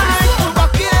is nice.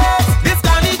 Buckets, this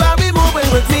carnival we moving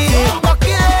with me.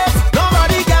 Buckets,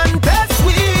 nobody can test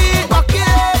we.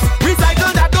 Buckets,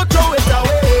 recycle that, don't throw it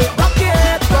away.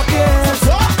 Buckets.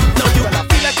 Now you gotta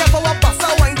feel like for a bus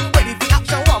of wine. Ready for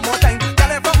action one more time.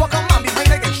 Tell everyone what come on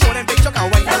behind again. Show them big chuck and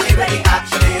wine. Tell me where the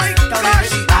action is. Tell me where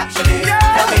the action is.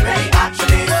 Tell me where the action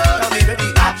is. Tell me where the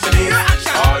action is.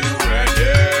 Are you ready?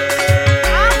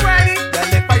 I'm ready.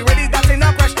 Well, if I ready, that's in a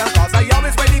question. Cause I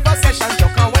always ready for session. You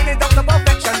can't win it up to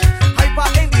perfection. Hyper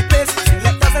in the place.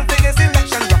 Selectors and figure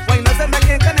selection. Rough winers and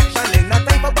making connection. Ain't no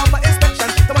time for bumper inspection.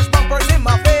 Too much bumpers in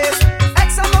my face.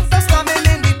 X amount of slamming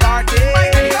in the party.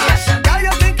 Girl,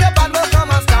 you think you're bad, well, come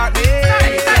and start me.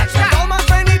 All my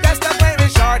friend, me best to play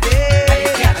with Shorty.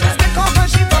 Stick off and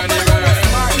she fuck me with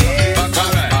Smarty.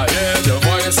 I hear the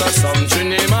voice of some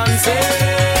Trini man say,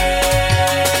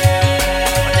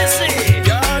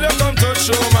 girl, you come to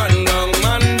show man down.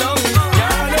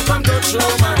 Girl, you come to show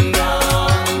man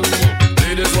down.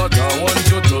 It is what I want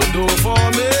you to do for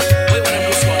me.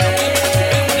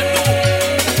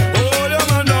 Hold your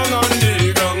man down on the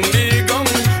gong.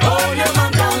 Hold your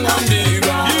man down on the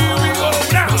gong. Here we go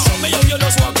now. Show me how you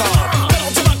just walk on.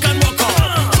 Down to back and walk on.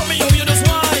 Show me how you just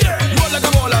whine. Roll like a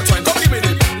ball of twine. Come give me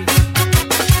the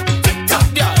tick-tock,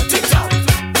 girl, tick-tock.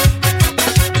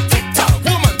 Tick-tock,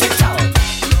 woman, tick-tock.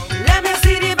 Let me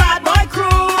see the bad boy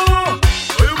crew.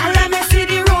 And let me see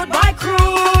the road boy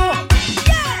crew.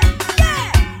 Yeah.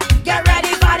 Get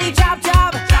ready for the job.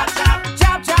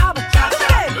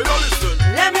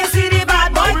 Let me see the bad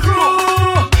boy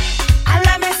crew. And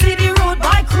let me see the road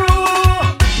boy crew.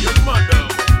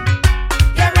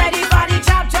 Get ready for the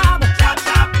job.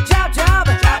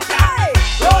 Hey.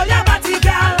 Roll your body,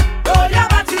 girl.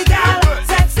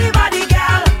 Sexy body,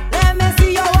 girl. Let me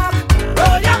see you walk.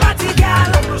 Roll your body, girl.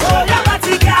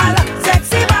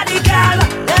 Sexy body, girl.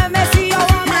 Let me see you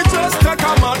walk. Me just take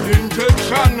a mad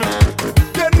intention.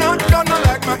 They're not gonna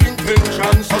like my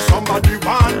intention. So somebody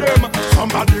want them.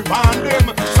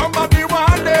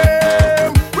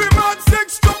 We mad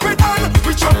six stupid and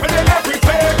we jumping in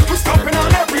everything. We stomping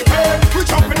on everything. We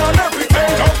jumping on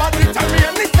everything. Nobody tell me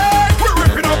anything. We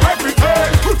ripping up everything.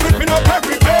 We flipping up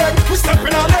everything. We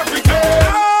stepping on everything.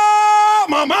 Ah,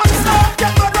 my man, stop.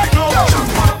 Get mad right now.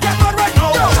 Get mad right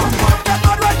now. Get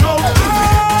mad right now.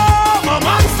 Ah, my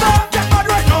man, stop. Get mad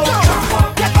right now.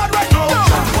 Get mad right now.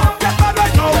 Get mad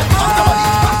right now.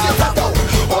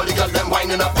 All the girls them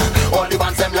winding up, all the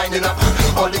bands them lining up,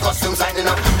 all the costumes lining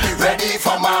up, ready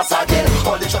for mass again.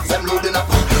 All the trucks them loading up,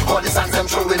 all the sands them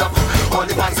showing up, all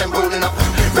the bands them rolling up,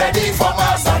 ready for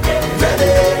mass again. We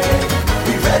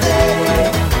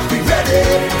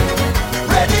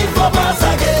ready for mass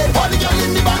again. All the girls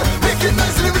in the band making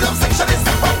noise, living up section is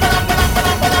step up.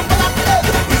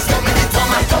 We storming it on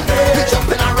like jumping, we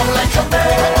jumping around like jumping.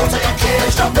 Out of your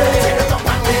cage jumping, take it up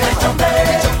and we like jumping.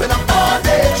 We jumping up all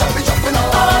day, jumping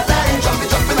up all day,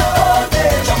 jumping up all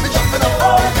day, jumping up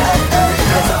all day.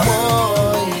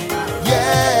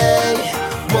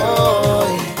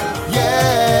 Boy,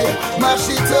 mash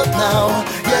it up now,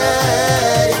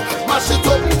 mash it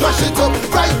up,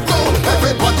 right now.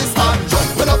 Everybody start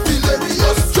jumping up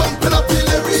hilarious, jumping up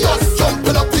hilarious,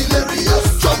 jumping up hilarious,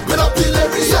 jumping up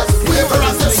hilarious. Whoever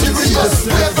has the serious,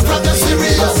 whoever has the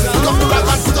serious, put up the flag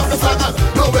and put up the flag and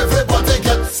now everybody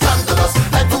get scandalous,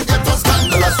 like to get us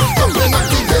scandalous, jumping up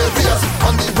hilarious.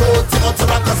 On the road to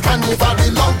Rotterdam, Carnival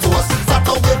belong to us. Start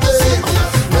out with the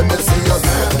let me see you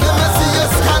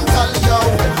scandal, yo,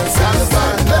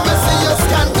 scandal. Let me see you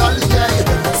scandal, yeah,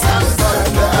 scandal.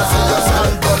 Let me see you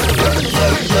scandal,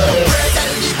 yeah.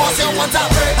 Tell me what you want to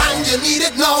break, and you need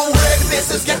it now. This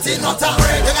is getting hotter.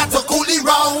 You got to cool it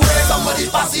round. Somebody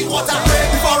pass the water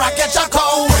before I catch a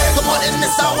cold. Come on in,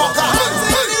 Mr. Walker.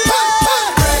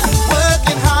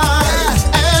 Working hard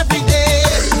every day,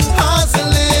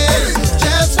 hustling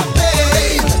just for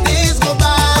pay. Days go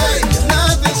by,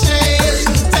 nothing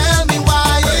changed. Tell me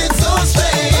why it's so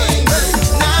strange.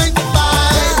 9 to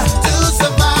 5 to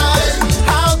survive.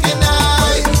 How can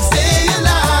I stay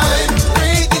alive?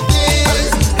 Crazy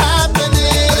things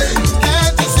happening.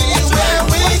 Can't you see where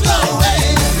we're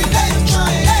going?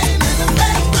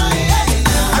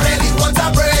 I really want a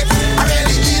break. I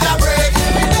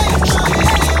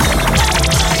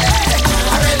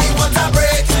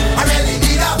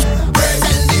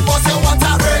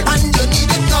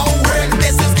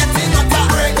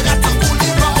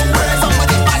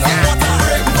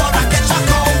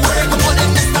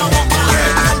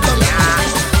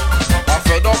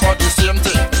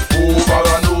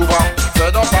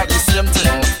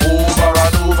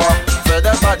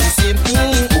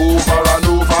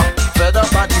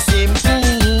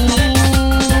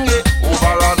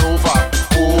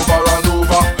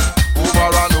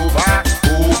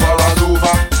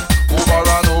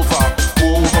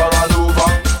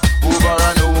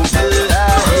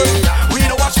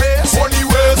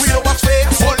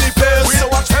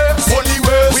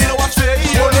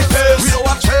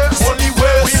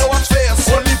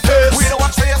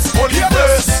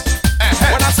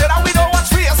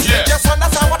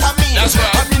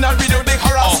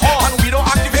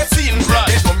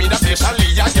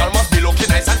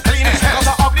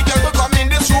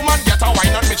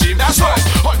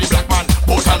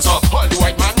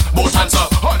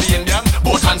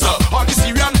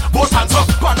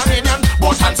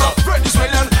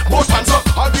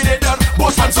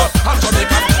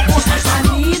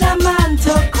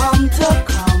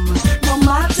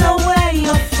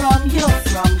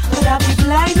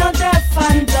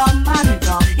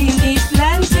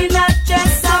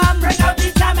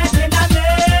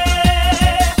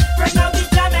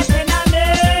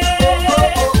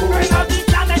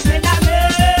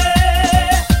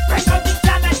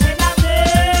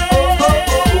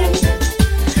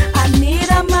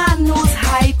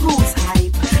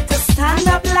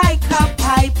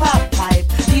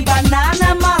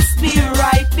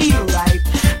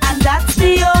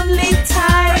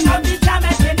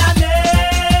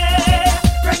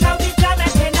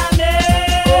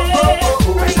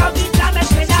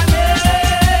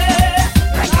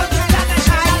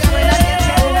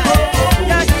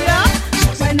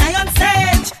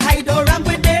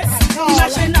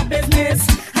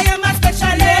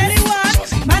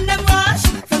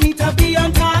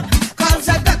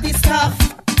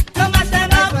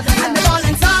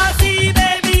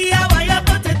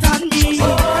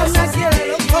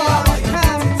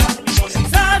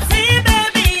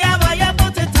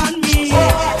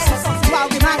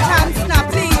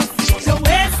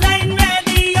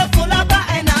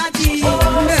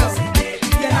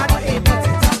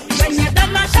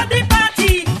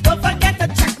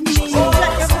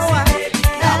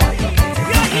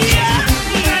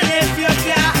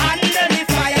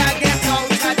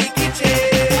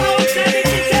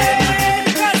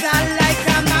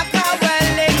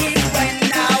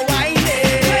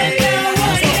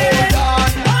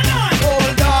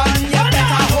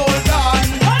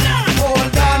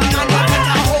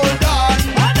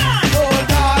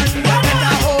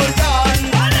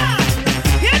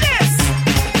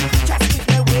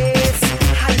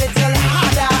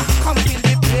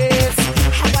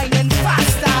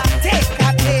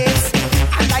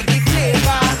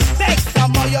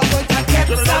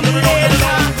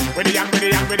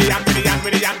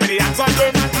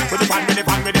again. With the fan, with the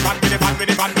fan, with the fan, with the fan, with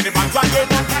the fan, with the fans again.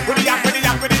 With the yak, with the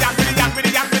yak, with the yak, with the yak, with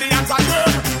the yak, with the yaks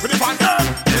again. With the fan,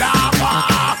 lava.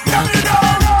 Let me know.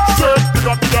 Straight, big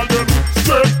up the girl them.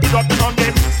 Straight, big up the man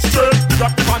them. Straight, big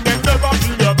up the man them. Never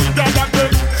feel your big girl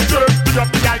again. Straight, big up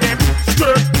the girl them.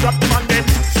 Straight, big up the man them.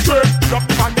 Straight, big up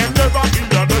the man them. Never feel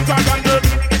your better than them.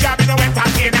 You can't be no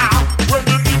entertainer. When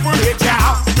the people hate ya,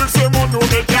 they say more no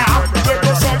make ya. They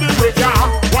go celebrate ya.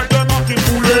 Why them acting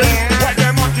foolish? Why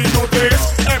them acting notice?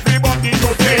 Everybody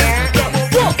notice.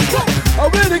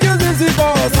 Away the girls is the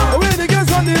boss. Away the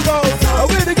girls on the boss.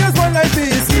 Away the girls want like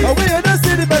this. Away you don't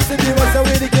see the best in the boss.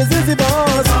 Away the girls is the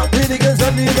boss. Away the girls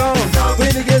on the boss.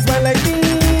 Away the girls want like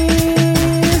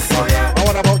this. And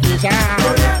what about Keisha?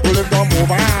 Who live down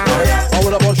Mova? And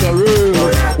what about Cheryl?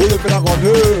 Who live in a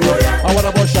Grande? And what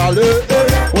about Charlotte?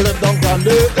 Who live down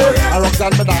Grande? And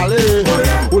Roxanne Medali?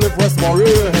 Who live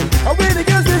Westmoreland? Away the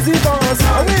girls is the boss.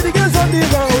 Away the girls on the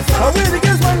boss. Away the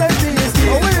girls want like this.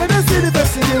 Away you don't see the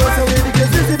best in the boss. Away the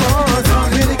girls is the boss.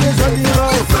 Away the girls on the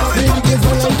boss. Away the girls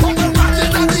want like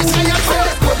this.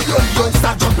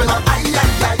 Start jumping up, aye,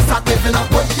 aye, aye. Start waving up,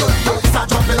 boy, yo, yo. Start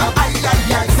jumping up, aye,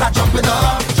 aye, aye. Start jumping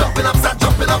up, start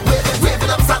jumping up, waving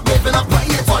up, start waving up. Why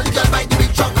it's all the girls by the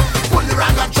big truck? Pull the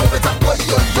rag and jump it up, boy,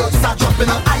 yo, yo. Start jumping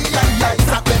up, aye, aye, aye.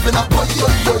 Start waving up, boy, yo,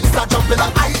 yo. Start jumping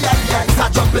up, aye, aye, aye.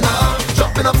 Start jumping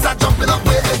up, start jumping up,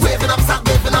 waving up, start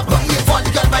waving up. Why it's all the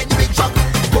girls by the big truck?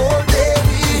 Oh,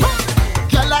 baby,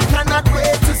 girl, I cannot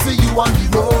wait to see you on the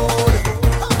road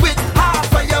with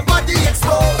half of your body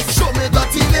exposed. Show me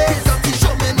dirtiness.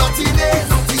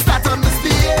 Start on the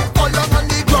spear, all up on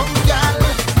the ground, girl.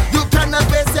 You cannot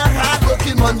waste your hard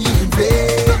working money in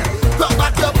vain. Come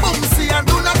back your boomsy and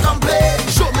do not complain.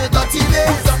 Show me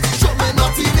dirtiness, show me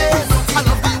naughtiness. I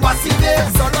love the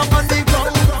wassiness, all up on the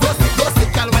ground. Go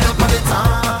stick, girl, wind up on the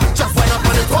tongue. Just wind up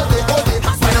on it, hold it.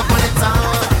 Wind up on the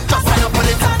tongue, just wind up on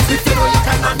it. If you know you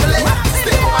can handle it,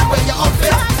 stay home and wear your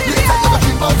outfit. Later you go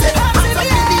dream about it. Hands up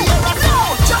in the air and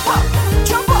now. Jump up,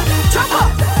 jump up, jump up,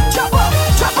 jump up,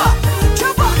 jump up.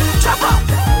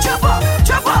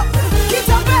 Jump up, keep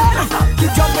jumping,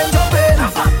 keep jumping.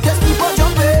 Just keep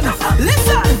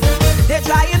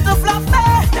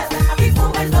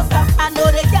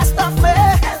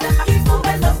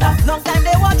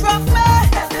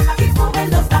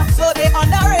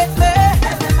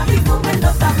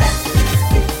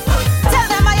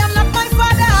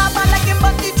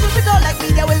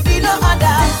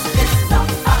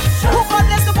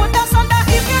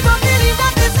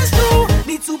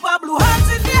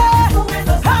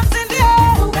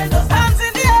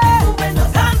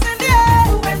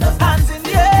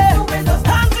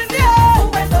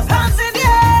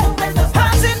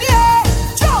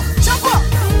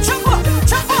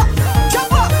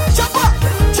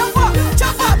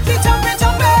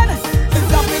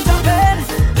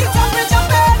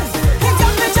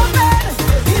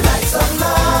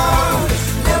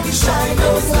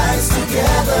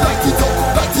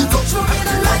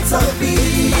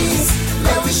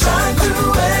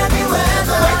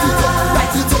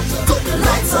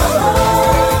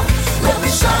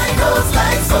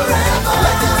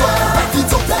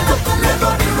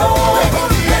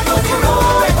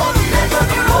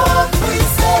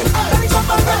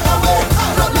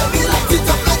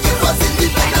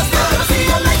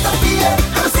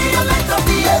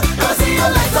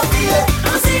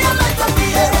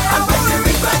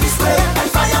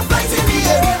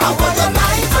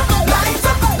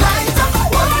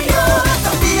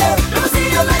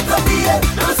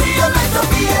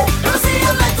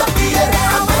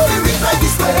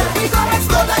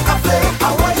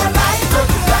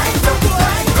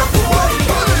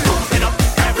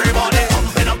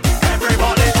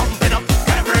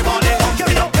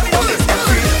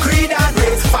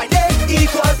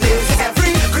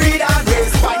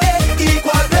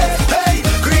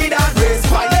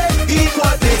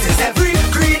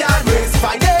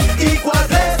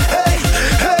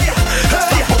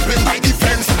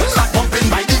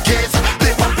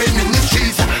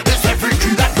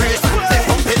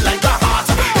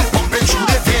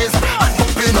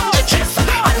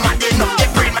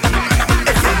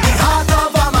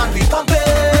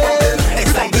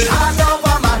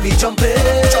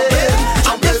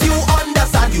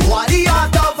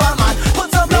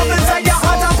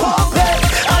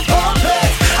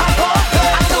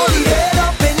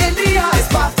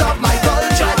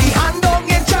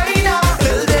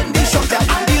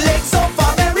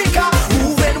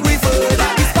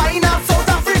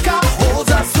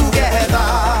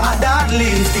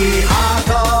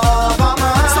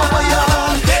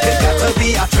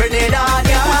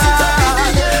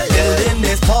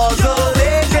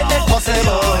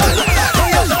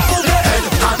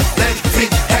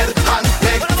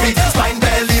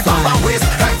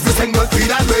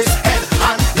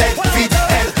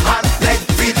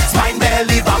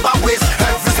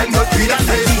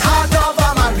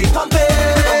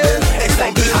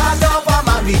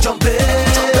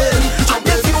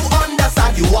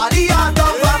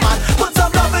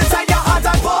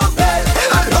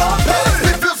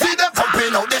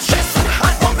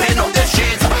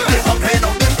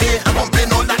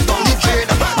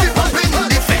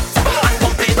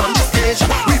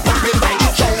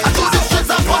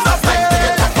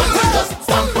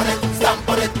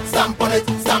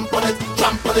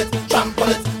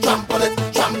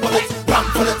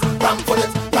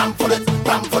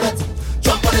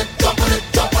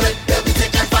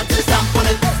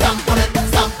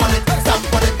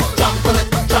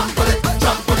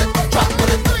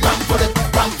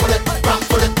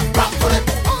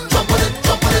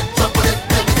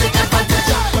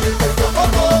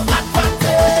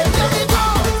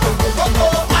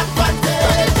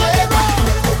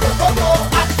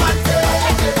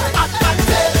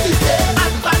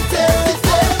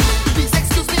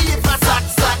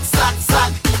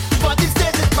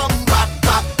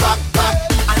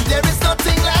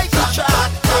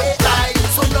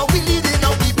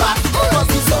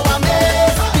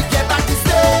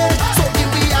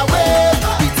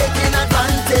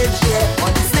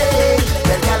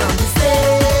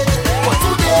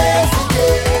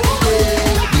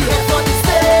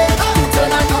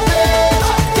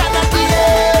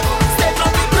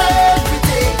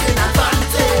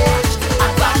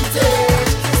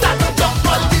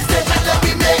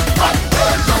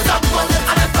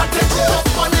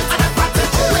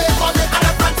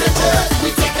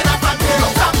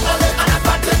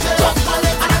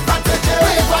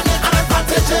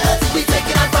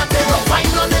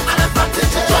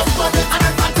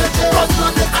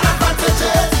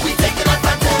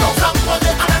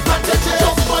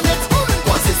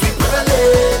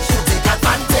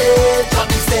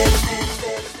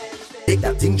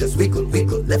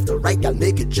girl,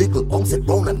 make it jiggle, bounce it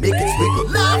round and make it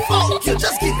squiggle. Laugh out, you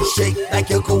just give a shake like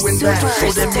you're going back.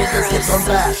 Show them you just get on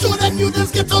bad. Show them you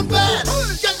just get on bad.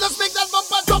 Girl, just make that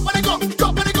bumper drop when it go,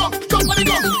 drop when it go, drop when it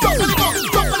go, drop when it go,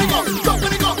 drop when it go, drop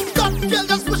when it go. Stop, girl,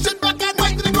 just push it back and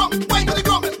wind to the ground, wind to the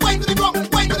ground, wind to the ground,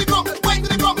 wind to the ground, wind to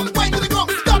the ground, wind to the ground.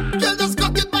 Stop, girl, just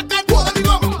cock it back and hold on the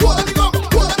ground, hold on the ground,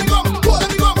 hold on the ground, hold on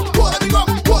the ground, hold on the ground,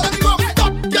 hold on the ground.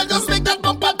 Stop, girl, just make that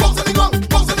bumper bounce on the ground,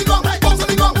 bounce on the ground, bounce on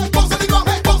the ground, bounce on the ground,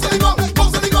 bounce on the ground,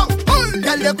 bounce on the ground.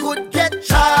 Girl, you could get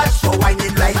charged for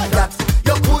whining like that.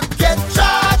 You could get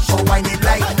charged for whining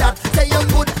like that. Say you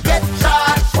could get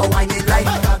charged for whining like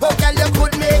that. Oh, girl, you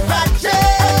could make that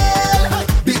jail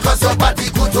because your body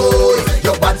good, oh,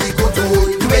 your body good,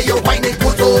 oh. The way you whining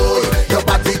good, oh, your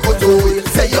body good, oh.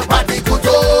 Say your body good,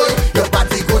 oh, your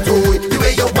body good, oh. The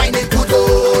way you whining good,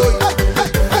 oh.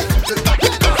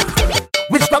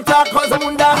 Which doctor cause a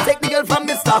wonder? Take the girl from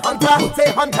Mr. Hunter.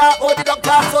 Say Hunter, oh the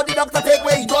doctor, so the doctor take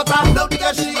away his daughter. Now the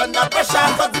girl she under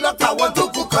pressure, cause the doctor want to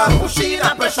cook her. Push she in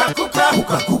a pressure cooker,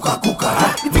 cooker, cooker, cooker.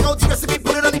 The thing out the recipe,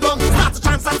 put it on the gun. Start to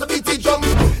chant, start to beat the drum.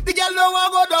 The girl know I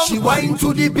go down. She whine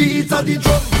to the beat of the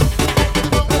drum.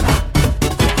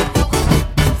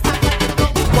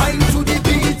 Whine to the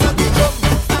beat of the drum.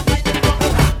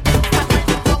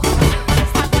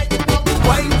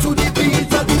 Whine to the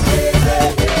beat of the drum.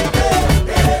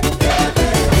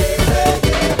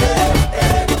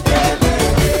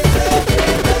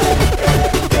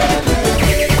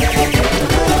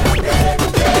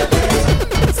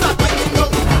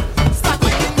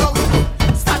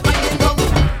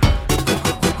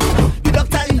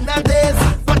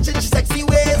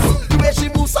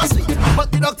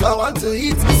 To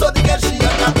eat, so the girl she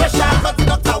under pressure, but the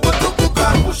doctor want to cook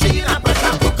her. Push she in a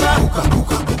pressure cooker, cooker,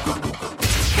 cooker, cooker.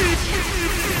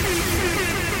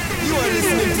 You are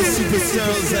listening to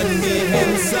Superstars and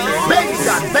Mayhem Sound. Make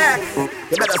that back.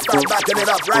 You better start backing it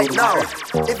up right now.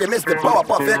 If you miss the power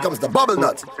puff, here comes the bubble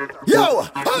nut. Yo,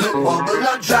 bubble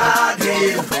nut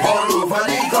dragging all over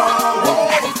the ground,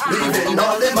 leaving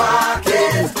all the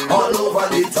markings all over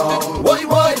the town. Boy,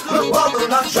 boy, bubble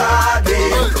nut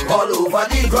dragging all over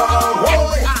the ground,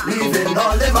 leaving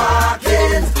all the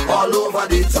markings all over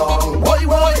the town. Boy,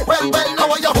 boy, well,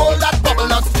 now you hold that bubble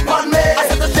nut on me. I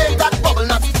said to shake that bubble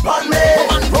nut on me.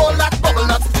 Come and roll that bubble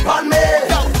nut on me.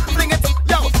 Yo, fling it,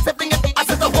 yo, say fling it. I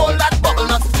said to hold that bubble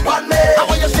nut on me. I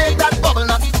want you shake that bubble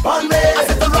nut on me. I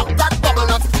said to rock that bubble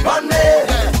nut on me.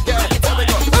 Yeah, here we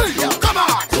go. Hey, yo, come on.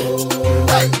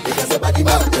 Hey, because your body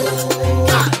move.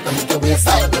 God, let me go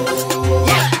inside.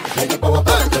 Yeah, let me power up.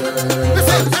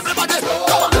 Listen, everybody, come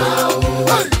on.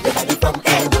 Hey, your body from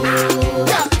end.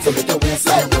 Yeah, so we go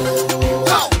inside.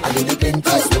 Yo, I need the green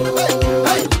tea.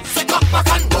 Hey, sick up back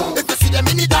and go. If you see them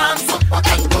in the dance, back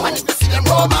and go. And if you see them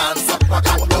romance, back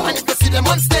and go. And if you see them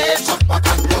on stage, back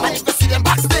and go. And if you see them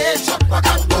backstage, back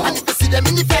and go. And if you see them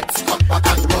in the fete, back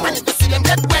and go. And if you see them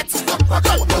get wet, back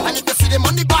and go. And if you see them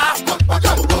on the bar, back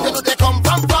and go. You know they come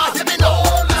from far, hear me know.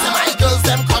 Say my girls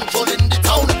them controlling the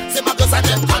town. Say my girls and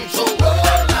them control.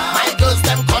 My girls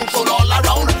them control all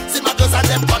around. Say my girls and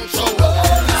them control.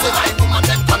 Say my woman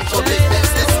them control the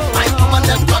business. My woman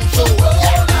them control.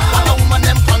 Yeah, my woman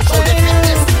them control the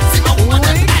business. See my woman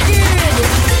them.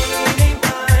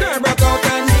 Girl, broke out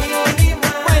and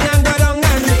wine and go down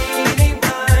and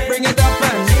bring it up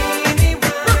and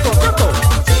rock out.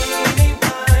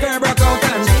 Girl, broke out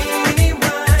and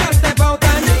just step out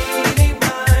and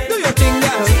do your thing,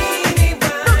 girl.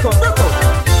 Rock out.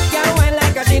 Girl, wine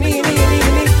like a genie,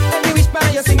 and you wish by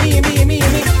you sing me.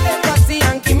 Let us see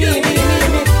and give me.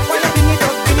 Why you bring it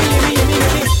up, give me.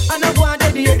 I know go and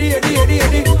ready.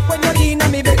 When you're in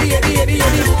me, baby,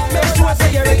 make sure say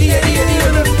you're ready.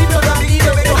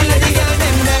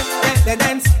 The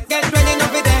dance, get ready now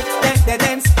for the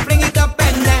dance, bring it up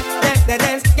and the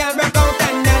dance, girl rock out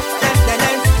and the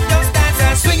dance, just dance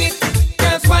and swing it,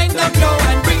 girls wind up low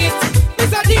and bring it.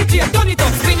 It's a DJ, turn it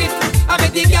up, spin it. I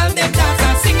make the girl them dance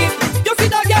and sing it. You see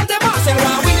the girl them march and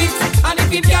win it, and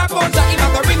if it can't bounce, I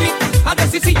have to ring it. And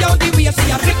just see how the way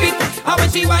she a flip it, and when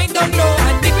she wind down low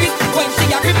and dip it, when she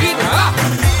a grip it.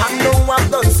 I know I've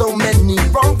done so many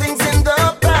wrong things in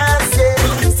the past, yeah.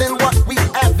 Still what we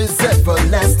have is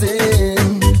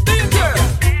everlasting.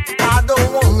 I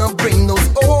don't wanna bring those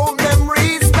old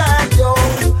memories back, yo.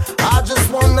 I just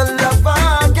wanna love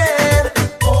again.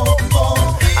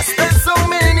 I spent so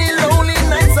many lonely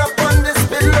nights up on this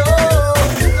pillow,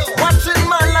 watching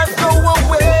my life go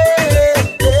away.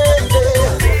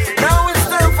 Now it's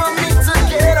time for me to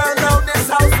get out of this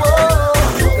house, whoa.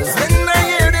 'Cause when I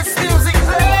hear this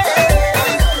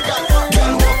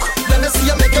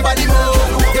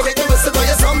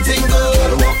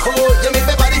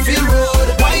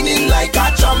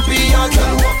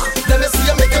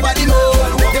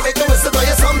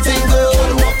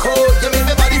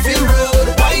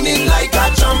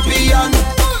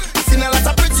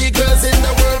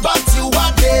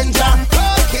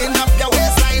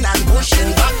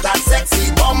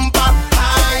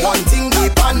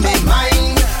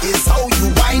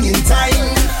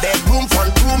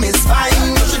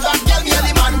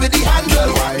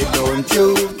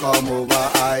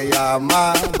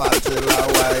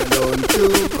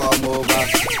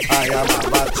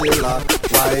bachelor.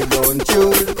 Why don't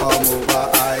you come over?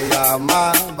 I am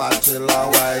a bachelor.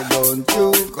 Why don't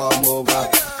you come over?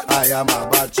 I am a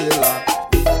bachelor.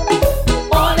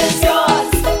 All is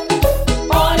yours.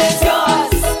 All is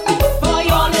yours. Boy,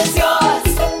 all is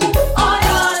yours. All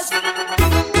yours.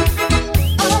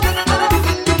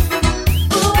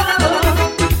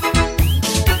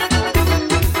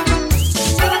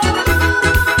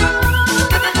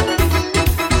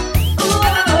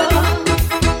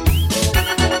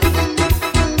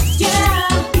 Yeah.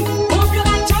 Hope you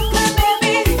like chocolate,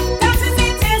 baby. That is the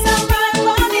taste of my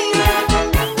body.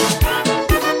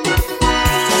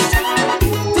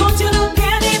 Don't you look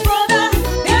any further?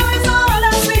 There is no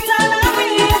other sweeter than me.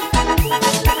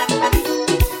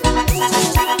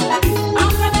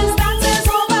 After this dance is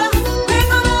over, we're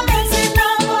gonna mix it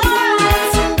up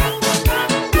right.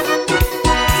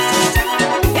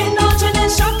 Indulging in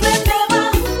chocolate flavor,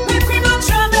 whipped cream and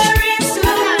strawberries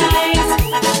tonight.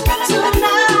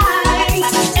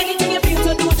 Anything you feel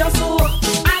to do, just do.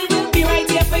 I will be right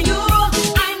here for you.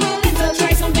 I'm willing to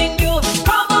try something new.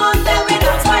 Come on, then we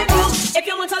dance my groove. If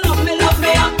you want to love me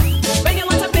up. When you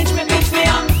want to pinch me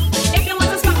up. If you want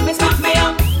to smack me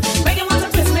up. When you want to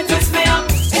twist me up.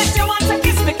 If you want to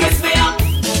kiss me up.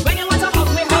 When you want to hug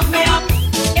me up.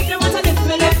 If you want to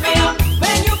lift me up.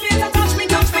 When you feel to touch me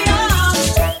up.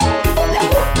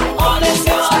 All is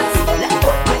yours.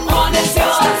 All is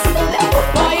yours.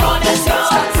 Boy, all is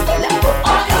yours.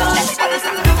 All yours.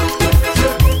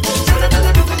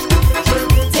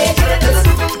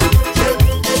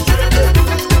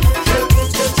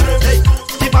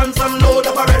 The bands and load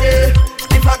up already.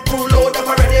 The flag crew load up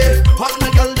already. All my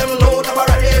girl them load up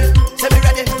already. Say me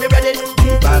ready, me ready.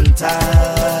 Keep on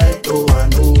tight, don't want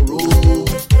no room,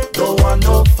 don't want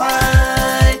no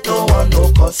fight, don't want no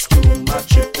costume. I'm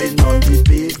tripping on the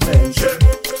pavement.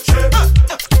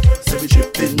 Say we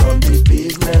tripping on the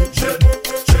pavement.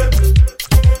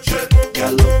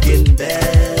 You're looking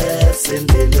best in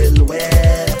the little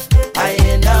wear. I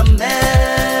ain't a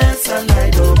mess and I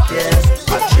don't care.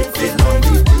 I'm tripping on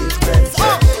the pavement.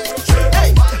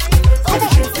 Hey, I'm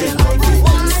tripping on the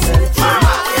pavement.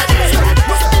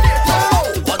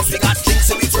 Once we got drinks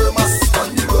in the thermos on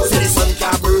the road, so the sun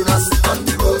can't burn us on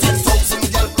the road.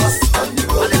 10,000 girl plus on the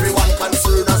road, and everyone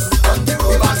concern us on the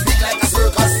road. We want speak like a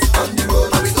circus on the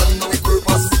road, and we don't know its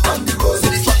purpose on the road. So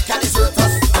the truck can desert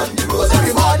us on the road.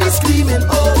 Everybody screaming,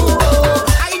 oh, oh.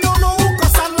 I don't know who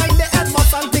cause I'm like the head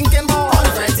must I'm thinking about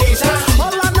confrontation.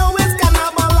 All I know is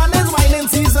carnival and it's whining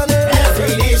season.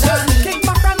 Every nation, kick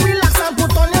back and relax and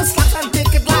put on your slacks and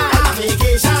take it like a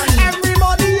vacation.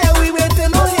 Everybody here we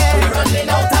waiting on here. We running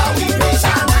out and we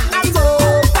patient. I'm so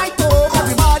bright up,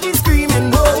 everybody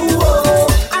screaming, oh, oh.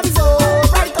 I'm so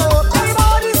bright up,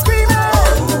 everybody screaming,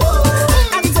 oh, oh.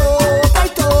 I'm so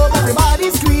bright up, everybody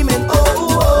screaming, oh,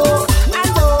 oh. I'm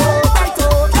so bright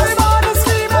up, everybody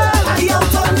screaming. I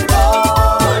out on the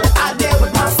road, I'm there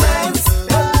with my friends.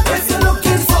 If you're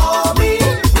looking for me,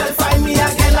 you'll find me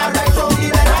again. I right on the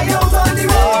bed. I out on the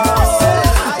road,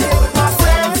 I'm there with my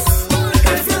friends.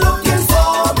 If you're looking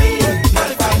for me,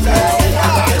 you'll find me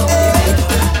again.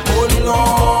 Oh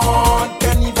Lord,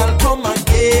 Carnival come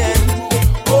again.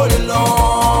 Oh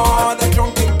Lord, the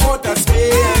drunken port of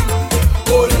Spain.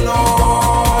 Oh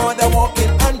Lord, the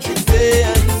walking and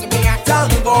drinking.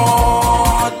 Thank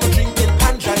God, we're drinking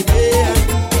and driving.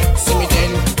 See me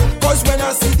then, 'cause when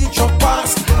I see the truck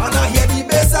pass, and I hear the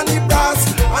bass and the brass,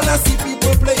 and I see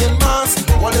people playing mass,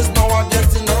 one is now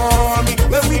getting on.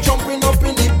 When we jumping up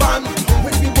in the band,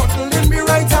 with the bottle in me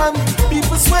right hand,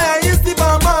 people swear it's the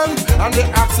barman, and they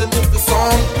asking if the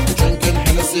song. Drinking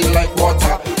Hennessy like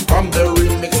water, from the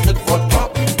remix with vodka,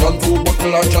 done to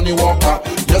bottle of Johnny Walker.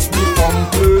 Yes, we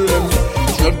pumping,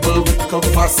 Red Bull with Coffee.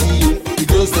 The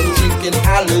girls them drinking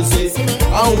Alizé,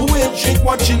 and who ain't drink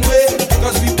watching way,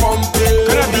 'cause we pumping.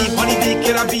 Could I be on the beat,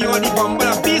 can I be on the bumble?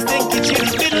 A beast in kitchen, in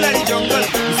the middle of the jungle.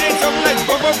 Say something like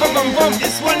bum bum bum bum bum.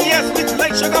 This one yes, it's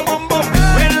like sugar bum bum.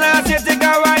 When last you take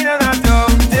a wine and a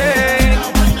something,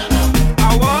 I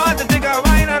want to take a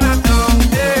wine and a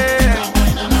something.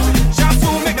 Shall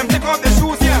soon make them take off their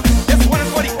shoes, yeah. This one is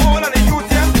for the old and the youth,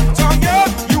 yeah. So yeah,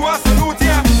 you are salute,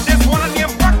 yeah. This one and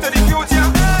them back to the future.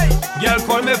 Hey, girl,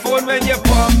 call me phone when you're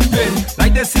pumping,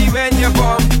 like the sea when you're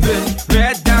bumping.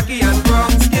 Red, darky and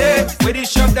brown skin, with the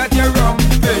shop that you're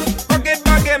rumping. Rocket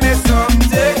back, give me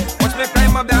something. Watch me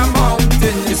climb up that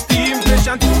mountain. You steam fish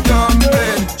and two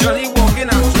dumpling. Johnny walking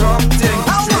and drop thing.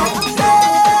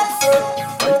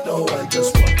 Right now I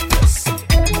just want this.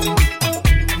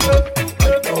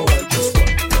 Right now I just want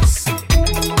this.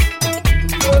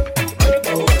 Right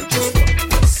now I just want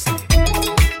this.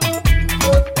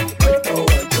 Right now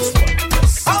I just want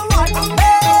this. Alright,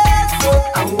 hey.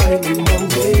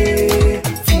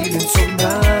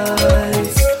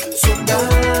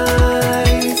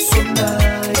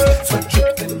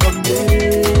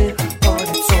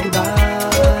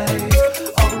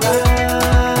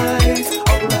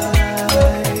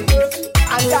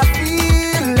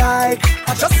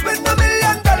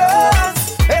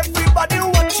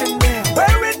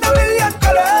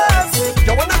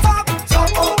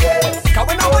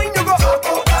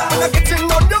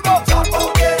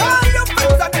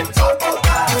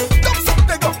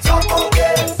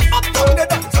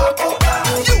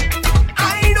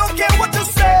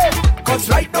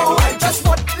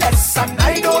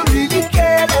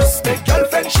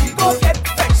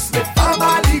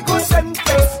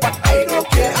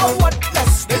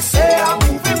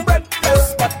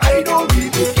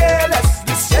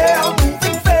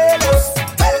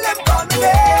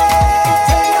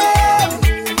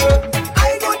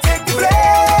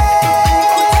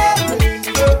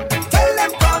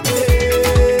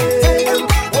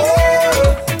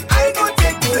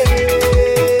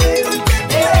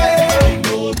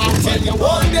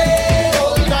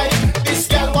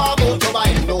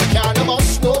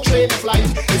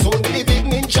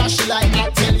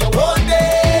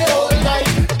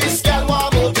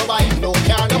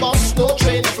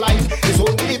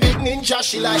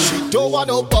 she like. She don't want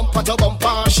no bumper to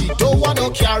bumper. She don't want no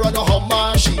car or no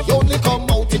Hummer. She only come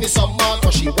out in the summer,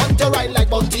 cause she want to ride like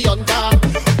Bounty Hunter.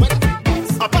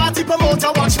 A party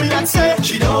promoter watch me and say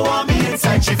she don't want me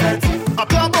inside, she felt. A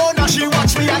club owner she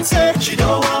watch me and say she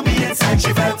don't want me inside,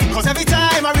 she felt. Cause every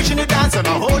time I reach in the dance and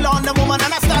I hold on the woman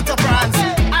and I start to prance,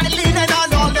 I lean in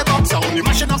on all the box, I only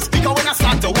mashing up speaker when I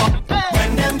start to walk.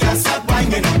 When them girls start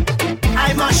winding up,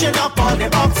 I mashing up all the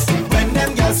box. When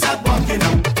them girls start walking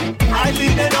up, I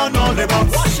lean in on all the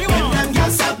box. When them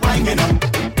girls start winding up,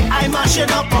 I mashing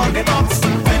up all the box.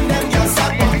 When them girls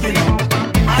start walking up,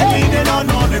 I lean in on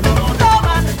all the box.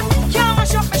 Can't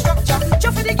mash up my structure.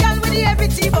 Just for the girl with the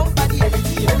heavy bumper, the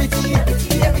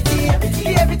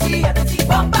heavy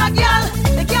bumper girl.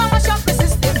 They can't mash up the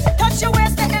system. Touch your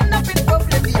waist, they end up in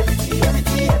problem. The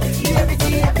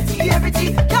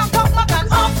heavy. Can't come back and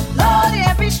up. Lord, the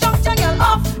heavy structure girl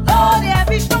up. Lord, the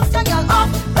heavy structure girl up.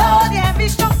 Lord, the heavy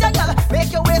structure girl.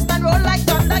 Make your waist and roll like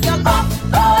thunder girl up.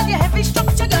 Lord, the heavy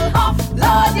structure girl up.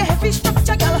 Lord, the heavy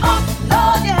structure girl up.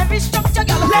 Lord, the heavy structure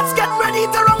girl. Let's get ready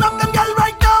to run up them girl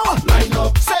right now. Line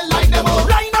up, say line them up.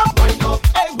 Line up,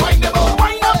 hey, wind them up.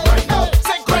 wind up,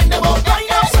 Say grind them up. line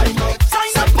up, Sign up,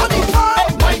 sign up for the car.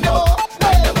 hey, wind them up.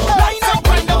 Line up,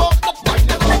 Grind them up. Wind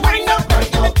them up. wind up,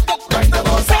 Grind them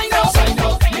up. sign up.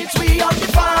 Meet we on the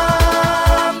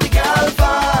farm, the girl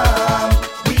farm.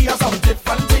 We are some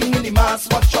different thing in the mass.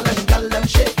 Watch all them girl them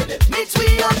shaking it. Meet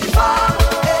we on the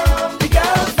farm, the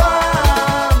girl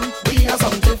farm. We are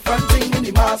some different thing in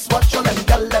the mass. Watch all them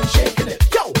girl them shaking it.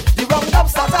 Yo, the roundup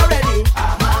start already.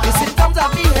 The symptoms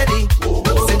have me heady.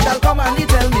 Since y'all come and you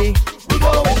tell me we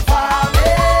going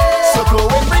farming. So go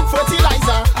and bring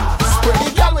fertilizer. Spray the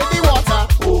girl with the water.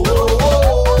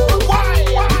 Why?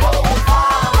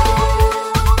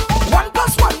 1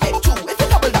 plus 1 make 2. If you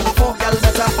double that, 4 girls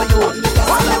better for you.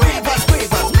 One the ravers,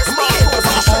 misbehavers,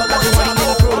 all of the one in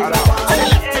the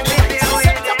crew.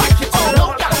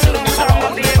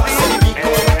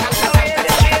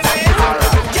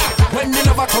 When the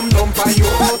lover come down for you,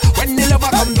 when the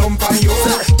lover come down for you,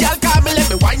 girl call me let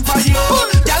me wine for you,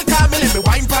 girl call me let me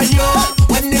wine for you.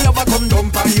 When the lover come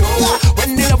down for you,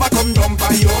 when the lover come down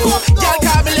for you, girl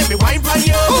call me let me wine for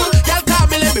you, girl call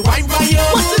me let me wine for you.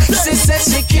 She said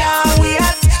she can't wait,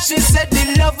 she said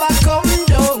the lover come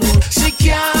down, she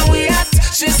can't wait,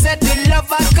 she said the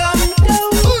lover come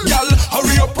down. Girl,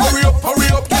 hurry up, hurry up, hurry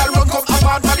up, girl, run come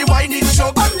up and for the whining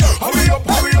show. Hurry up,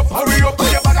 hurry up, hurry up,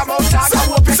 put your bag of mouth talk and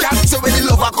whoop it. So when the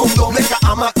lover come down, make a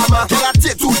hammer. Girl a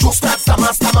take 2 jokes, start stammer.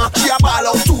 She a ball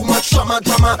out too much drama.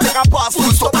 Make a pass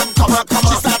full stop and come.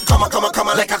 She start come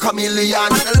like a chameleon.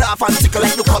 And laugh and tickle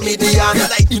like the comedian.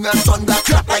 Lightning and thunder,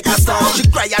 clap like a storm. She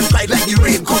cry and cry like the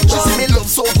rain come. She say me love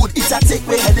so good, it a take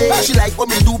me headache. She like what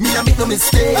me do, me a make no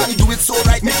mistake. Me do it so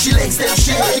right, make she legs them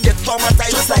shake. She get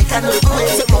traumatized just like an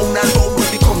earthquake. Say round and round when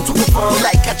we come to the farm.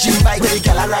 Like a gym bike, when the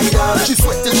gal a ride her. She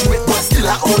sweat till she wet, but still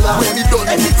a hold her. When we done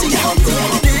everything,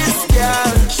 This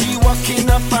girl, she walking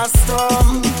up a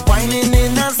storm, whining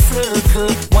in a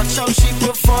circle. Watch how she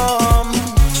perform.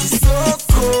 She's so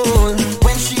cool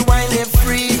when she whine and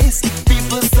freeze.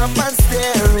 People stop and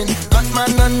staring. Got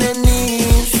man on their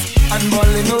knees and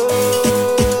bawling.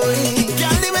 Oh,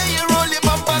 girl, the way you roll your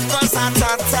bumper cross a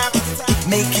tap,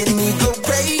 making me go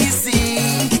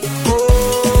crazy.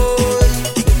 Oh,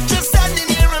 just standing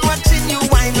here and watching you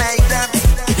whine like that.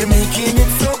 You're making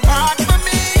it so hard for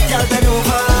me. Girl, bend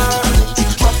over,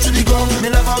 drop to the ground. Me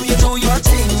love how you do your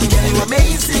thing. Girl, you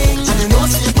amazing, and you know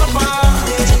see papa.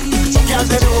 Girl,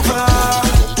 bend over,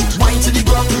 wine to the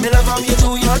ground. Me love how you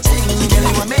do your thing. Girl,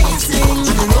 you amazing,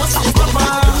 and you know see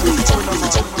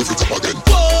papa.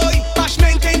 boy, bash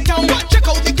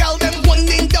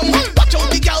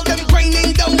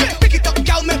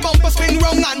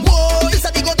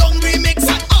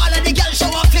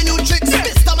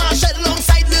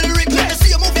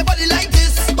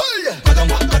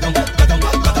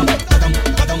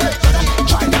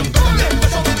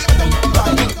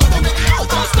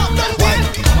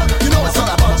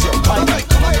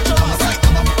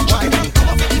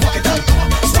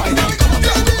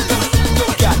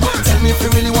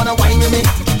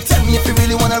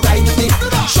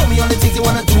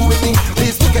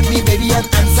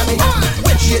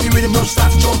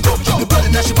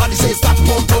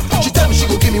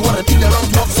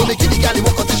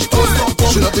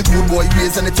rude boy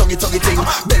ways and the tongue thing.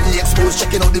 Belly exposed,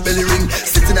 checking out the belly ring.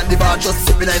 Sitting at the bar, just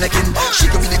sipping Heineken. She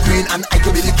could be the queen and I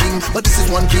could be the king, but this is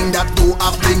one king that do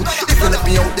have bling. If you let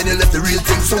me out, then you left the real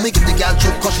thing. So make it the girl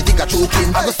choke, cause she think I choking.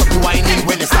 I go stop the whining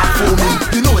when they start foaming.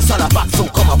 You know it's all about, so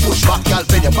come and push back. Girl,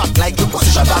 bend your back like you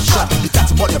position back shot. The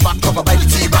tattoo on your back, covered by the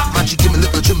T-back. Man, she give me a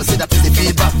little trim and say that is the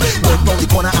feedback. Went round the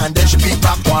corner and then she beat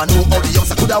back. Wanna know all the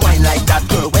youngsters could have wine like that.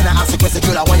 Girl, when I ask a question,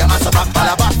 girl, I want your answer back. All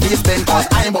about face bend, cause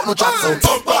I ain't about no chat, so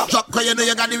drop, cause you know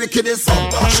you got the wickedest.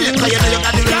 Shake, cause you know you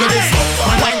got the wickedest.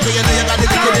 Wine, cause you know you got the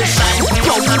wickedest. Shine,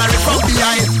 cloud and I rip from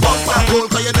behind. Bump and roll,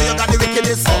 cause you know you got the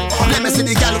wickedest. Let me see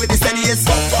the girl with the steadiest.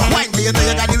 Wine, cause you know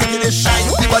you got the wickedest. Shine,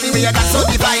 the body me you got so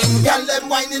divine. Girl, them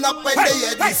winding up when they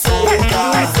hear the soca.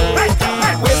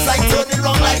 Waistline turning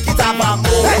round like it have a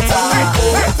motor.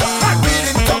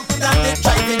 Feeling jumping and they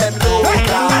driving them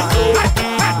loca.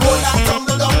 Roll and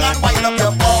tumble down and wind up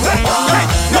your bumper.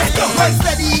 Well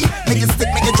steady, make it stick,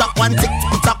 make it drop one tick,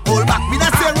 tick tock, roll back. Me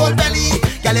not say roll belly,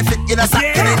 girl if it in a sack,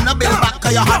 it in a bill back.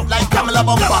 Cause you hot like Camilla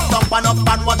bumper, thump and up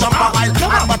and watch jump a while.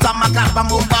 And bottom a clap and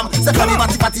move bam. Say for me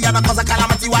batty batty and a cause a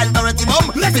calamity while the retty bum.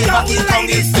 Favor kill down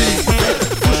this thing,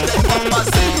 push them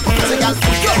bumpers in.